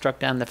him and struck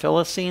down the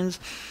Philistines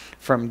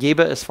from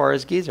Geba as far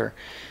as Gezer.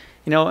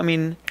 You know, I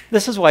mean,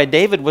 this is why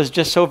David was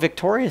just so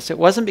victorious. It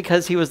wasn't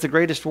because he was the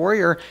greatest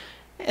warrior,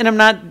 and I'm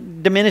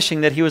not diminishing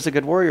that he was a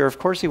good warrior. Of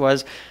course he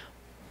was.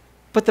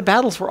 But the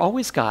battles were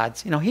always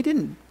God's. You know, he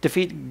didn't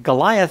defeat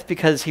Goliath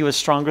because he was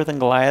stronger than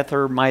Goliath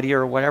or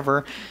mightier or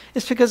whatever.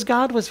 It's because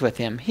God was with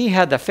him. He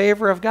had the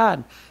favor of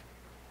God.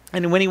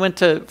 And when he went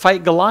to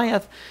fight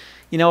Goliath,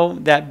 you know,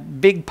 that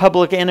big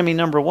public enemy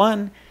number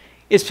one,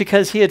 it's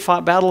because he had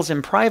fought battles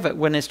in private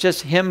when it's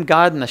just him,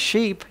 God, and the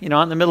sheep, you know,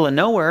 out in the middle of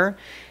nowhere.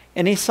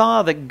 And he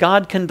saw that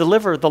God can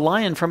deliver the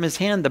lion from his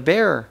hand, the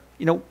bear.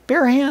 You know,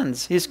 bare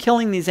hands. He's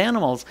killing these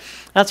animals.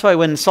 That's why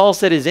when Saul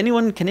said,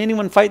 can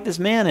anyone fight this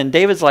man? And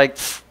David's like,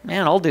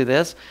 man, I'll do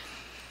this.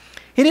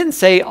 He didn't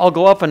say, I'll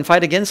go up and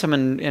fight against him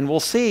and we'll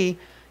see.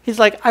 He's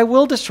like, I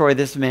will destroy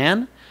this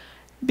man.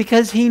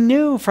 Because he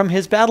knew from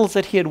his battles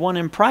that he had won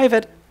in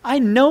private, I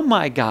know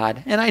my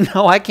God. And I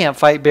know I can't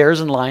fight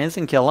bears and lions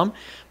and kill them.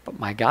 But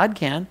my God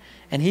can.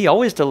 And he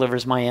always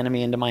delivers my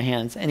enemy into my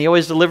hands. And he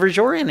always delivers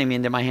your enemy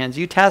into my hands.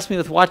 You task me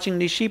with watching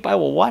these sheep, I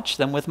will watch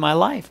them with my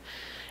life.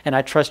 And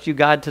I trust you,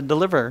 God, to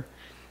deliver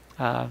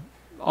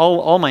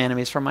all my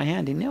enemies from my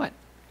hand. He knew it.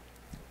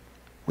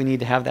 We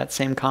need to have that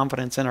same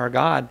confidence in our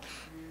God.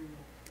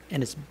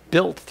 And it's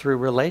built through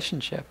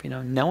relationship, you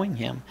know, knowing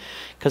him.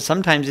 Because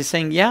sometimes he's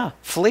saying, yeah,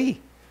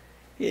 flee.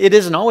 It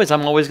isn't always,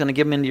 I'm always going to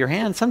give him into your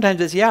hands.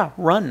 Sometimes it's, yeah,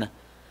 run.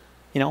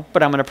 You know,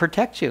 but I'm going to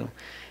protect you.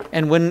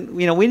 And when,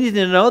 you know, we need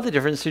to know the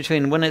difference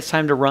between when it's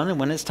time to run and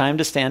when it's time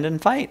to stand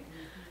and fight.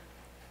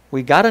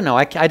 We got to know.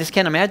 I just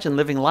can't imagine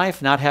living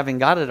life not having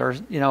God at our,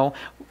 you know,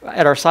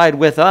 at our side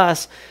with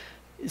us.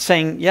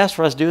 saying, yes,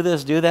 for us, do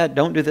this, do that,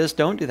 don't do this,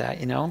 don't do that,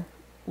 you know.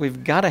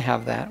 We've got to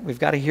have that. We've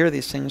got to hear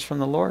these things from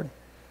the Lord.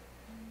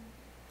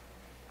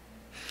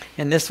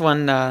 And this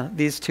one,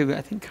 these two,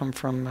 I think, come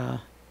from,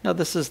 no,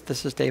 this is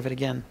David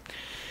again.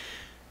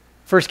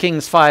 1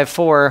 Kings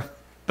 5:4,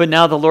 but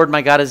now the Lord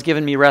my God has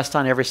given me rest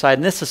on every side.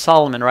 And this is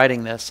Solomon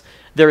writing this.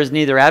 There is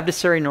neither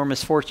adversary nor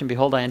misfortune.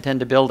 Behold, I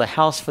intend to build a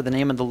house for the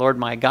name of the Lord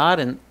my God.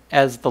 And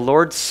as the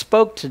Lord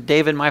spoke to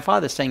David my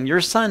father, saying, your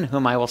son,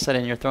 whom I will set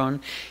in your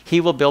throne, he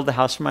will build the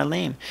house for my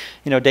name.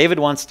 You know, David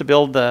wants to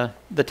build the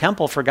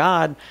temple for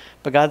God,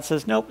 but God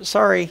says, nope,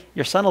 sorry,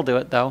 your son will do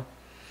it though.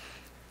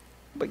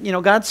 But, you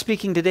know, God's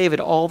speaking to David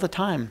all the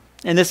time.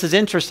 And this is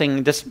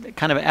interesting, just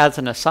kind of as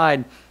an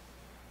aside.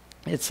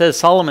 It says,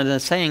 Solomon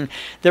is saying,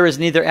 there is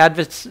neither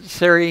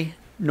adversary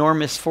nor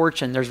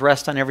misfortune. There's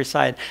rest on every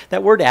side.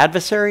 That word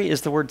adversary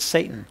is the word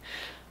Satan.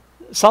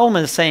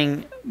 Solomon is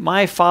saying,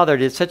 my father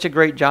did such a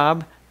great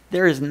job.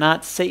 There is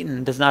not,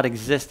 Satan does not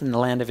exist in the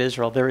land of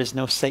Israel. There is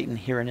no Satan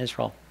here in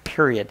Israel,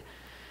 period.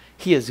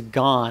 He is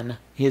gone.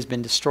 He has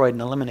been destroyed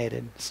and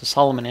eliminated. So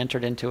Solomon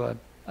entered into a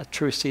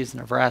true season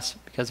of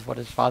rest because of what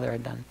his father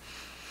had done.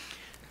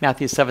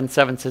 Matthew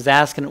 7:7 says,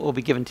 ask and it will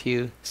be given to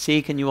you.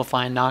 Seek and you will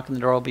find. Knock and the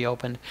door will be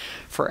opened.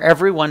 For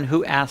everyone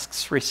who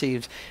asks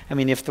receives. I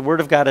mean, if the word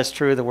of God is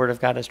true, the word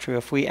of God is true.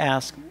 If we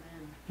ask,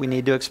 we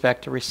need to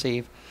expect to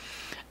receive.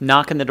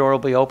 Knock and the door will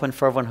be opened.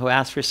 For everyone who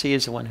asks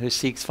receives. The one who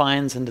seeks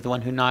finds. And to the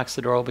one who knocks,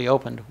 the door will be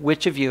opened.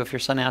 Which of you, if your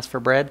son asks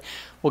for bread,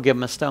 will give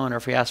him a stone? Or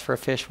if he asks for a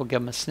fish, will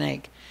give him a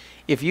snake?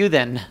 If you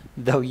then,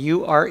 though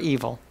you are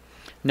evil,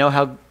 know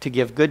how to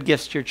give good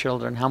gifts to your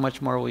children, how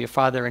much more will your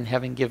Father in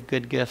heaven give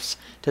good gifts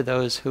to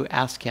those who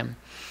ask him?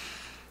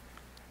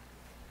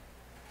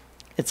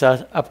 It's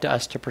up to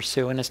us to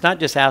pursue. And it's not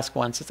just ask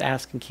once, it's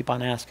ask and keep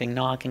on asking,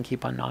 knock and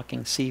keep on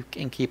knocking, seek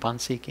and keep on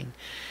seeking.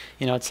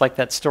 You know, it's like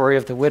that story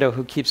of the widow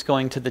who keeps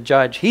going to the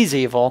judge. He's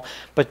evil,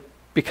 but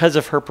because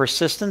of her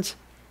persistence,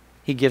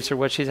 he gives her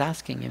what she's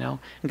asking, you know.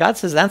 And God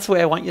says, that's the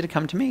way I want you to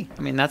come to me.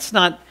 I mean, that's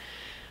not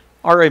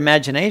our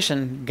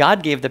imagination.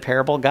 God gave the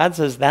parable. God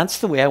says, that's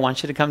the way I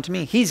want you to come to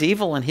me. He's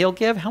evil and he'll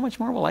give. How much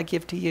more will I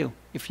give to you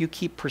if you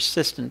keep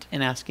persistent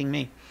in asking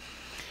me?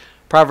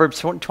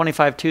 Proverbs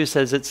 25:2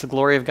 says, it's the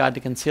glory of God to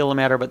conceal a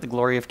matter, but the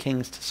glory of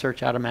kings to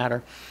search out a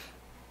matter.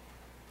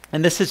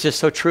 And this is just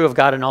so true of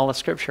God in all of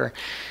Scripture.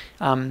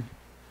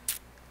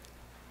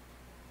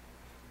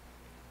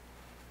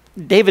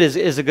 David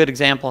is a good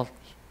example.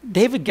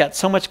 David got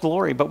so much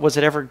glory, but was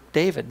it ever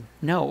David?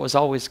 No, it was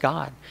always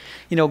God.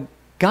 You know,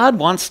 God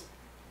wants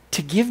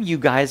to give you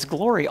guys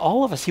glory,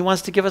 all of us. He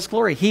wants to give us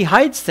glory. He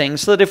hides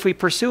things so that if we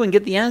pursue and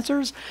get the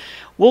answers,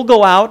 we'll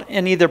go out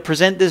and either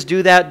present this,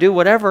 do that, do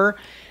whatever,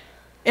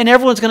 and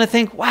everyone's going to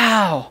think,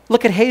 wow,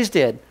 look what Hayes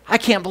did. I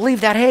can't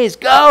believe that, Hayes.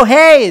 Go,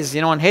 Hayes!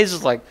 You know, and Hayes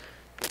is like,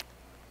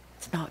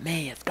 it's not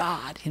me, it's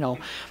God, you know.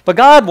 But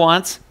God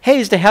wants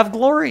Hayes to have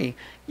glory.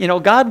 You know,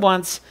 God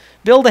wants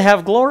Bill to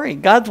have glory.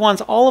 God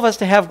wants all of us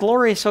to have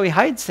glory, so he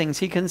hides things,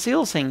 he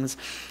conceals things.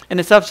 And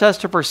it's up to us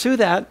to pursue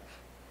that.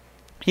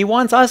 He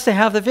wants us to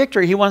have the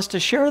victory. He wants to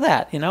share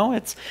that, you know.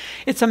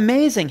 It's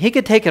amazing. He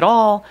could take it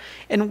all,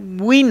 and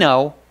we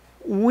know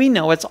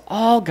it's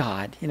all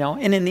God, you know.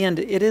 And in the end,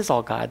 it is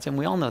all God's, and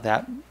we all know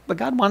that. But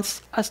God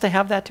wants us to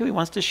have that too. He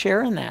wants to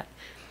share in that.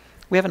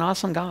 We have an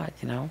awesome God,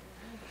 you know.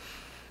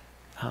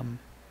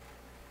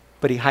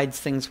 But he hides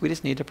things we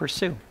just need to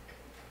pursue,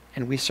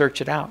 and we search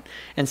it out.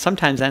 And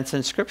sometimes that's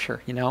in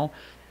Scripture, you know.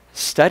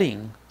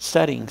 Studying,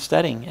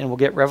 and we'll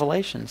get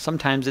revelation.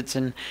 Sometimes it's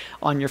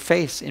on your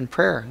face in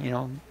prayer. You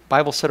know,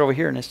 Bible set over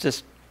here, and it's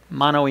just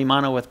mano y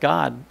mano with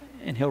God,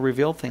 and he'll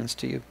reveal things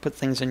to you, put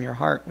things in your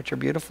heart which are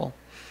beautiful.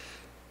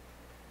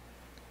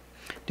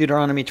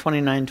 Deuteronomy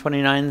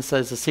 29:29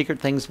 says, the secret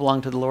things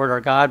belong to the Lord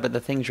our God, but the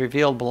things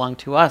revealed belong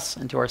to us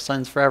and to our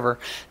sons forever,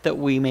 that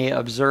we may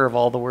observe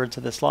all the words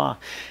of this law.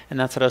 And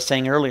that's what I was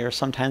saying earlier.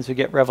 Sometimes we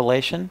get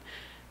revelation.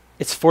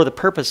 It's for the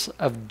purpose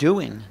of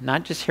doing,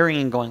 not just hearing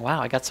and going,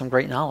 wow, I got some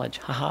great knowledge.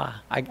 Haha,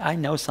 I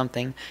know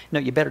something. No,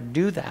 you better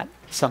do that,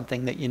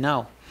 something that you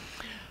know.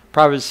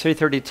 Proverbs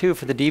 3:32,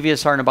 for the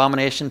devious are an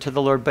abomination to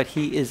the Lord, but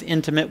he is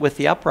intimate with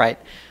the upright.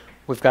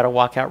 We've got to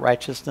walk out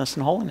righteousness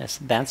and holiness.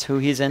 That's who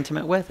he's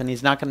intimate with, and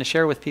he's not going to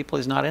share with people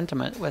he's not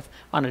intimate with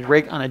on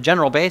a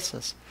general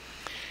basis.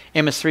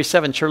 Amos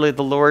 3:7, surely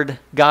the Lord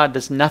God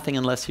does nothing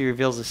unless he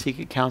reveals the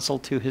secret counsel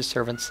to his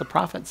servants, the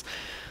prophets.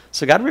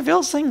 So God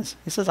reveals things.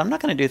 He says, I'm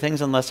not going to do things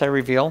unless I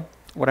reveal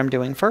what I'm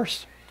doing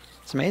first.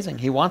 It's amazing.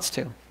 He wants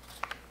to.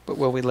 But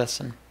will we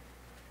listen?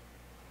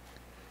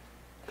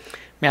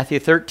 Matthew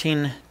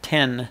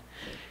 13:10,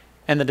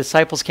 and the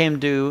disciples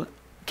came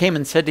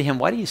and said to him,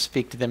 why do you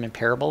speak to them in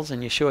parables?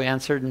 And Yeshua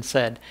answered and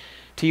said,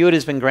 to you it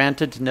has been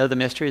granted to know the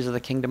mysteries of the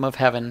kingdom of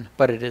heaven,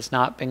 but to them it has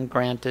not been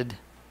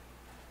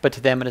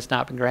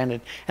granted.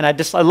 And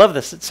I love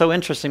this. It's so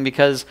interesting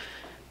because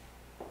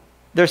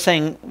they're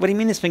saying, what do you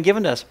mean it's been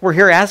given to us? We're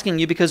here asking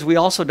you because we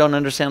also don't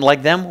understand.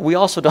 Like them, we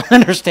also don't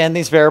understand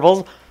these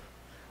parables.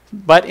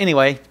 But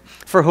anyway,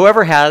 for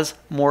whoever has,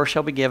 more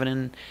shall be given,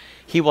 and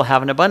he will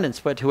have an abundance,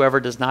 but whoever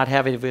does not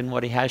have even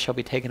what he has shall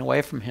be taken away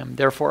from him.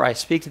 Therefore I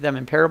speak to them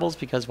in parables,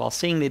 because while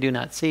seeing they do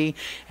not see,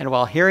 and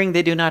while hearing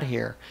they do not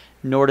hear,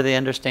 nor do they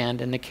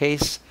understand. In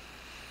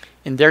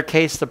their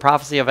case, the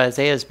prophecy of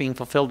Isaiah is being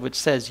fulfilled, which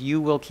says,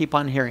 you will keep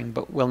on hearing,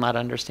 but will not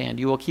understand.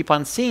 You will keep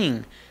on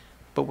seeing,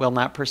 but will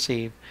not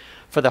perceive.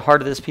 For the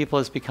heart of this people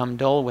has become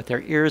dull. With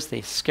their ears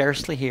they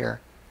scarcely hear,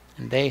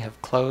 and they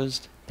have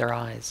closed their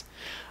eyes.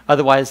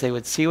 Otherwise they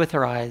would see with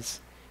their eyes,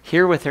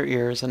 hear with their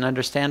ears, and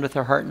understand with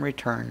their heart and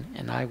return,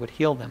 and I would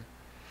heal them.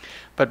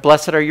 But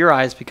blessed are your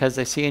eyes because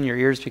they see, and your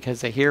ears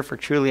because they hear. For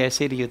truly I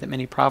say to you that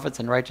many prophets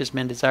and righteous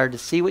men desired to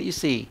see what you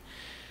see,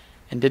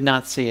 and did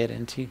not see it,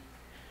 and to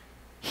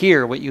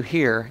hear what you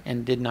hear,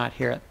 and did not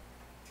hear it.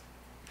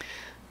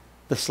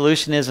 The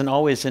solution isn't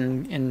always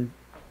in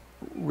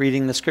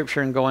reading the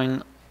scripture and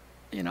going,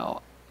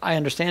 I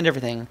understand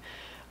everything.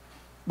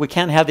 We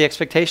can't have the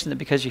expectation that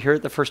because you hear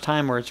it the first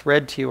time or it's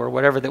read to you or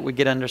whatever that we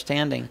get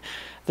understanding.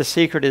 The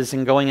secret is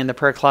in going in the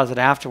prayer closet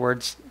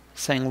afterwards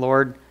saying,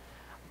 Lord,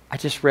 I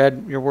just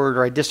read your word,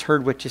 or I just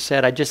heard what you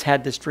said. I just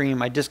had this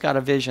dream. I just got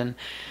a vision.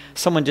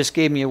 Someone just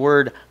gave me a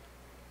word.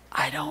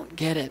 I don't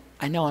get it.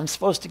 I know I'm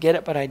supposed to get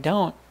it, but I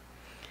don't.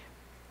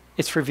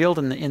 It's revealed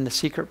in the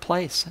secret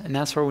place, and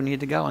that's where we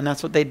need to go, and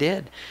that's what they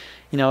did.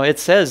 It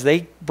says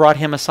they brought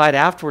him aside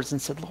afterwards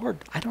and said, Lord,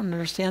 I don't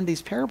understand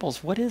these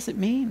parables. What does it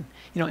mean?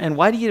 And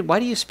why do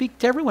you speak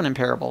to everyone in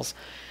parables?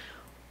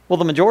 Well,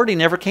 the majority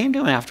never came to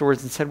him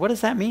afterwards and said, what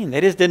does that mean?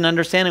 They just didn't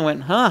understand and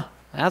went,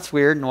 that's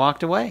weird, and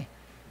walked away.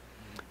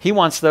 He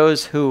wants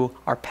those who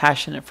are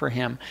passionate for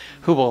him,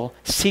 who will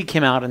seek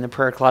him out in the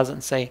prayer closet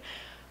and say,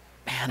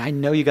 man, I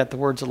know you got the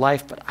words of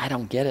life, but I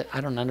don't get it. I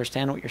don't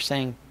understand what you're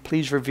saying.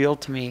 Please reveal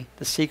to me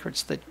the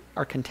secrets that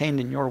are contained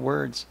in your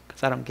words,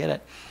 because I don't get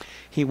it.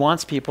 He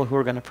wants people who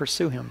are going to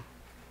pursue him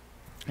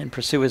and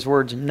pursue his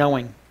words,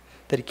 knowing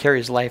that he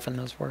carries life in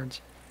those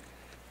words.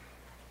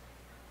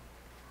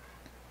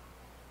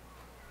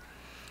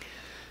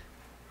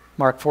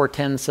 Mark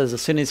 4:10 says,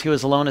 as soon as he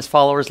was alone, his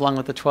followers, along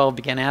with the 12,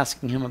 began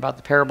asking him about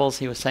the parables.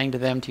 He was saying to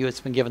them, to you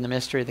it's been given the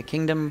mystery of the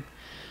kingdom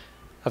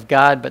of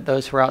God, but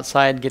those who are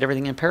outside get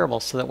everything in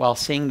parables, so that while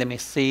seeing they may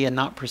see and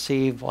not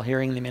perceive, while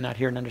hearing they may not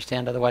hear and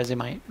understand, otherwise they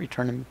might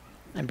return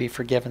and be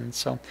forgiven.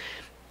 So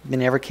they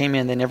never came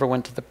in, they never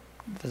went to the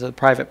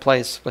private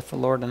place with the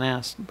Lord and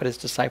asked, but his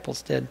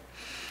disciples did.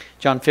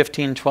 John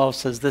 15:12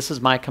 says, this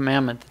is my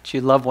commandment, that you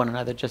love one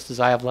another just as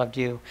I have loved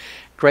you.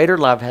 Greater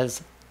love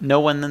has no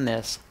one than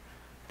this,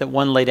 that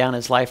one lay down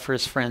his life for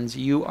his friends.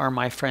 You are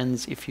my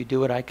friends if you do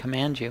what I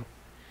command you.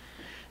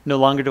 No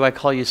longer do I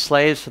call you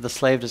slaves, for the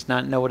slave does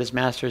not know what his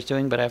master is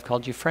doing, but I have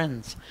called you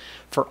friends.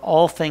 For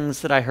all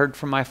things that I heard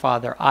from my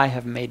Father, I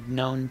have made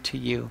known to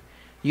you.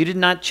 You did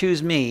not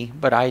choose me,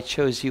 but I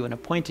chose you and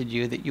appointed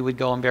you that you would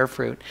go and bear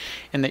fruit,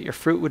 and that your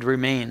fruit would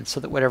remain, so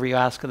that whatever you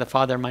ask of the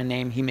Father in my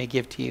name, he may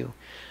give to you.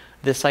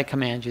 This I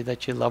command you,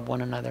 that you love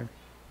one another.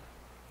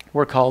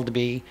 We're called to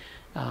be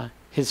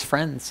his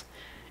friends,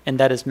 and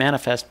that is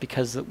manifest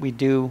because we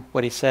do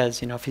what he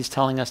says. If he's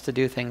telling us to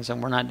do things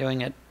and we're not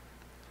doing it,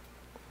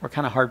 we're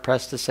kind of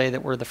hard-pressed to say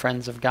that we're the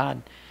friends of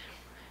God.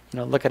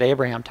 Look at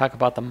Abraham. Talk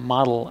about the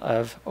model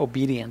of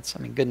obedience.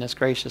 I mean, goodness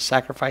gracious,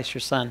 sacrifice your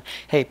son.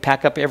 Hey,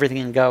 pack up everything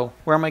and go.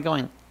 Where am I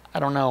going?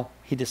 I don't know.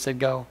 He just said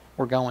go.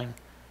 We're going.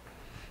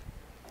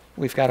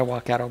 We've got to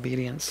walk out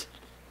obedience.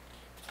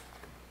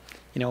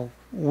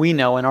 We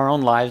know in our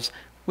own lives,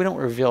 we don't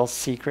reveal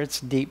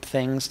secrets, deep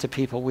things to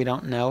people we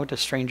don't know, to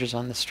strangers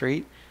on the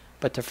street,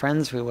 but to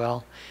friends we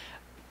will,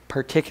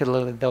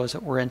 particularly those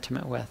that we're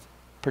intimate with,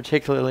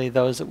 particularly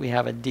those that we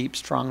have a deep,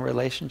 strong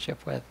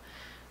relationship with.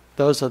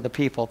 Those are the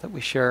people that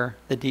we share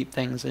the deep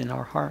things in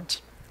our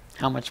hearts.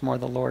 How much more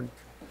the Lord.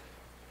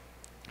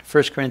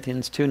 1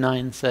 Corinthians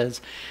 2:9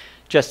 says,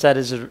 just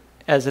as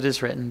it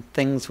is written,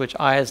 things which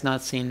eye has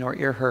not seen nor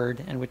ear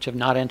heard, and which have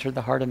not entered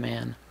the heart of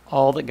man,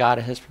 all that God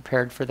has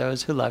prepared for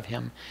those who love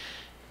him.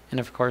 And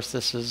of course,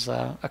 this is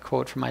a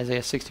quote from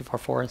Isaiah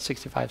 64:4 and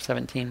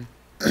 65:17.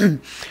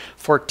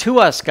 For to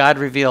us God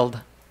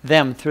revealed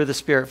them through the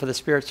Spirit, for the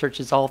Spirit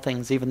searches all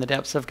things, even the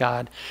depths of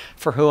God.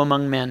 For who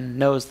among men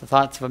knows the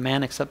thoughts of a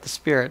man except the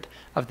spirit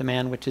of the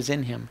man which is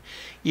in him?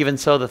 Even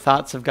so the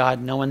thoughts of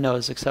God no one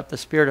knows except the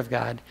Spirit of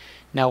God.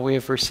 Now we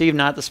have received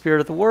not the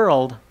spirit of the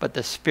world, but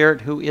the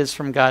Spirit who is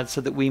from God, so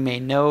that we may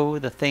know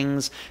the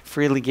things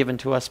freely given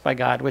to us by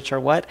God, which are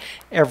what?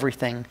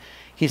 Everything.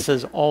 He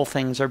says all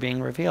things are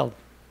being revealed.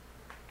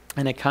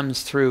 And it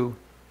comes through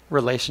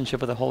relationship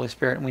with the Holy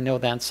Spirit, and we know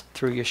that's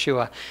through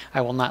Yeshua.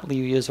 I will not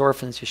leave you as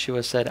orphans,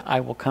 Yeshua said.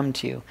 I will come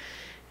to you.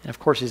 And of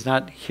course, he's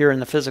not here in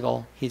the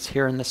physical. He's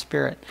here in the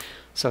Spirit.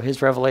 So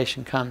his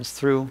revelation comes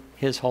through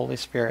his Holy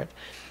Spirit.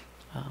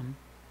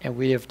 And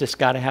we have just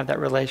got to have that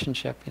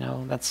relationship.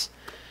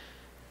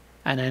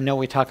 And I know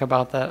we talk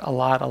about that a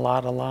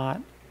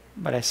lot.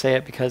 But I say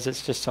it because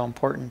it's just so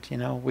important.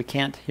 We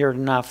can't hear it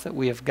enough that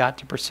we have got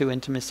to pursue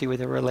intimacy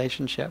with a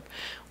relationship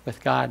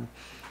with God.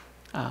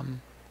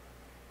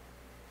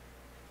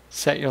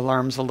 Set your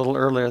alarms a little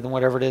earlier than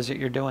whatever it is that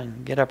you're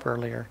doing. Get up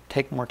earlier.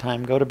 Take more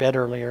time. Go to bed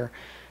earlier.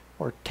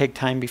 or take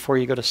time before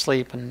you go to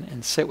sleep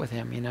and sit with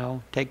him, you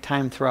know. Take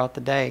time throughout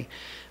the day.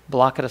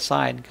 Block it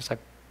aside, because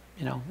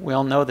we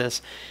all know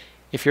this.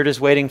 If you're just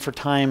waiting for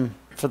time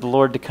for the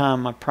Lord to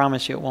come, I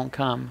promise you it won't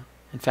come.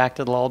 In fact,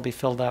 it'll all be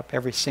filled up,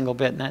 every single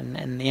bit,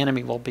 and the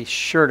enemy will be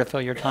sure to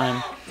fill your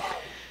time.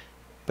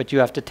 But you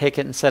have to take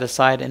it and set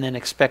aside, and then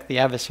expect the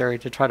adversary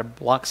to try to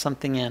block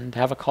something in, to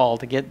have a call,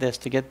 to get this,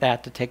 to get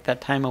that, to take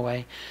that time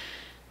away.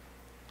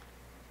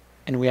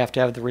 And we have to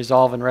have the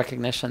resolve and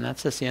recognition,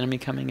 that's just the enemy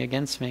coming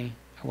against me.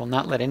 I will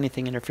not let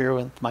anything interfere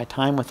with my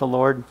time with the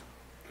Lord.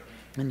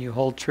 And you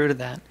hold true to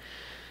that.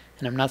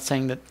 And I'm not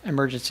saying that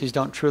emergencies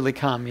don't truly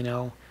come,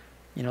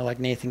 like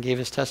Nathan gave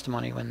his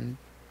testimony.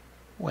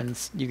 When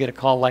you get a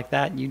call like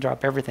that, you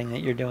drop everything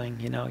that you're doing.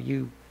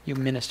 You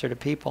minister to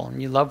people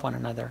and you love one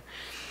another.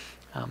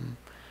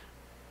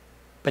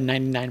 But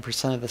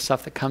 99% of the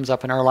stuff that comes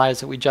up in our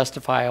lives that we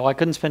justify, I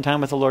couldn't spend time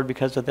with the Lord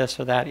because of this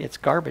or that, it's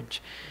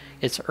garbage.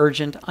 It's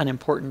urgent,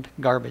 unimportant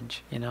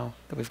garbage,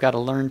 that we've got to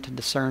learn to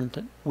discern,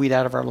 to weed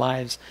out of our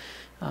lives,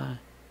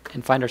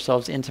 and find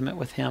ourselves intimate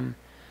with him.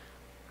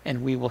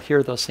 And we will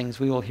hear those things.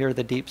 We will hear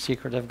the deep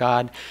secret of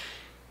God.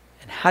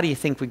 And how do you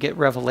think we get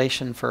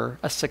revelation for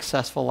a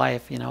successful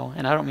life, And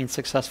I don't mean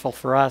successful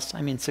for us.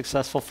 I mean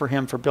successful for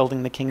him, for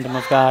building the kingdom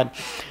of God,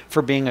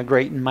 for being a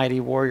great and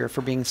mighty warrior,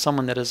 for being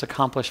someone that has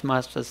accomplished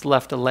much, that's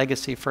left a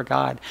legacy for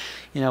God.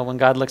 When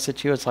God looks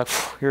at you, it's like,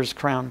 here's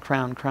crown,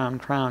 crown, crown,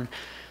 crown.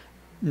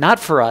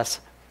 Not for us,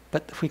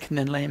 but we can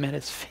then lay him at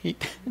his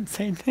feet and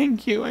say,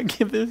 thank you. I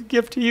give this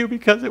gift to you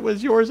because it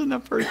was yours in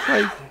the first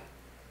place.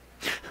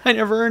 I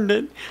never earned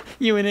it.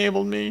 You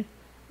enabled me.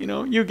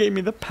 You gave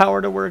me the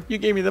power to work. You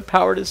gave me the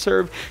power to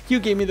serve. You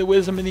gave me the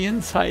wisdom and the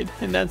insight,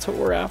 and that's what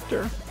we're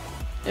after.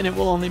 And it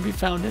will only be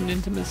found in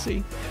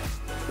intimacy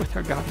with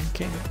our God and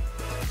King.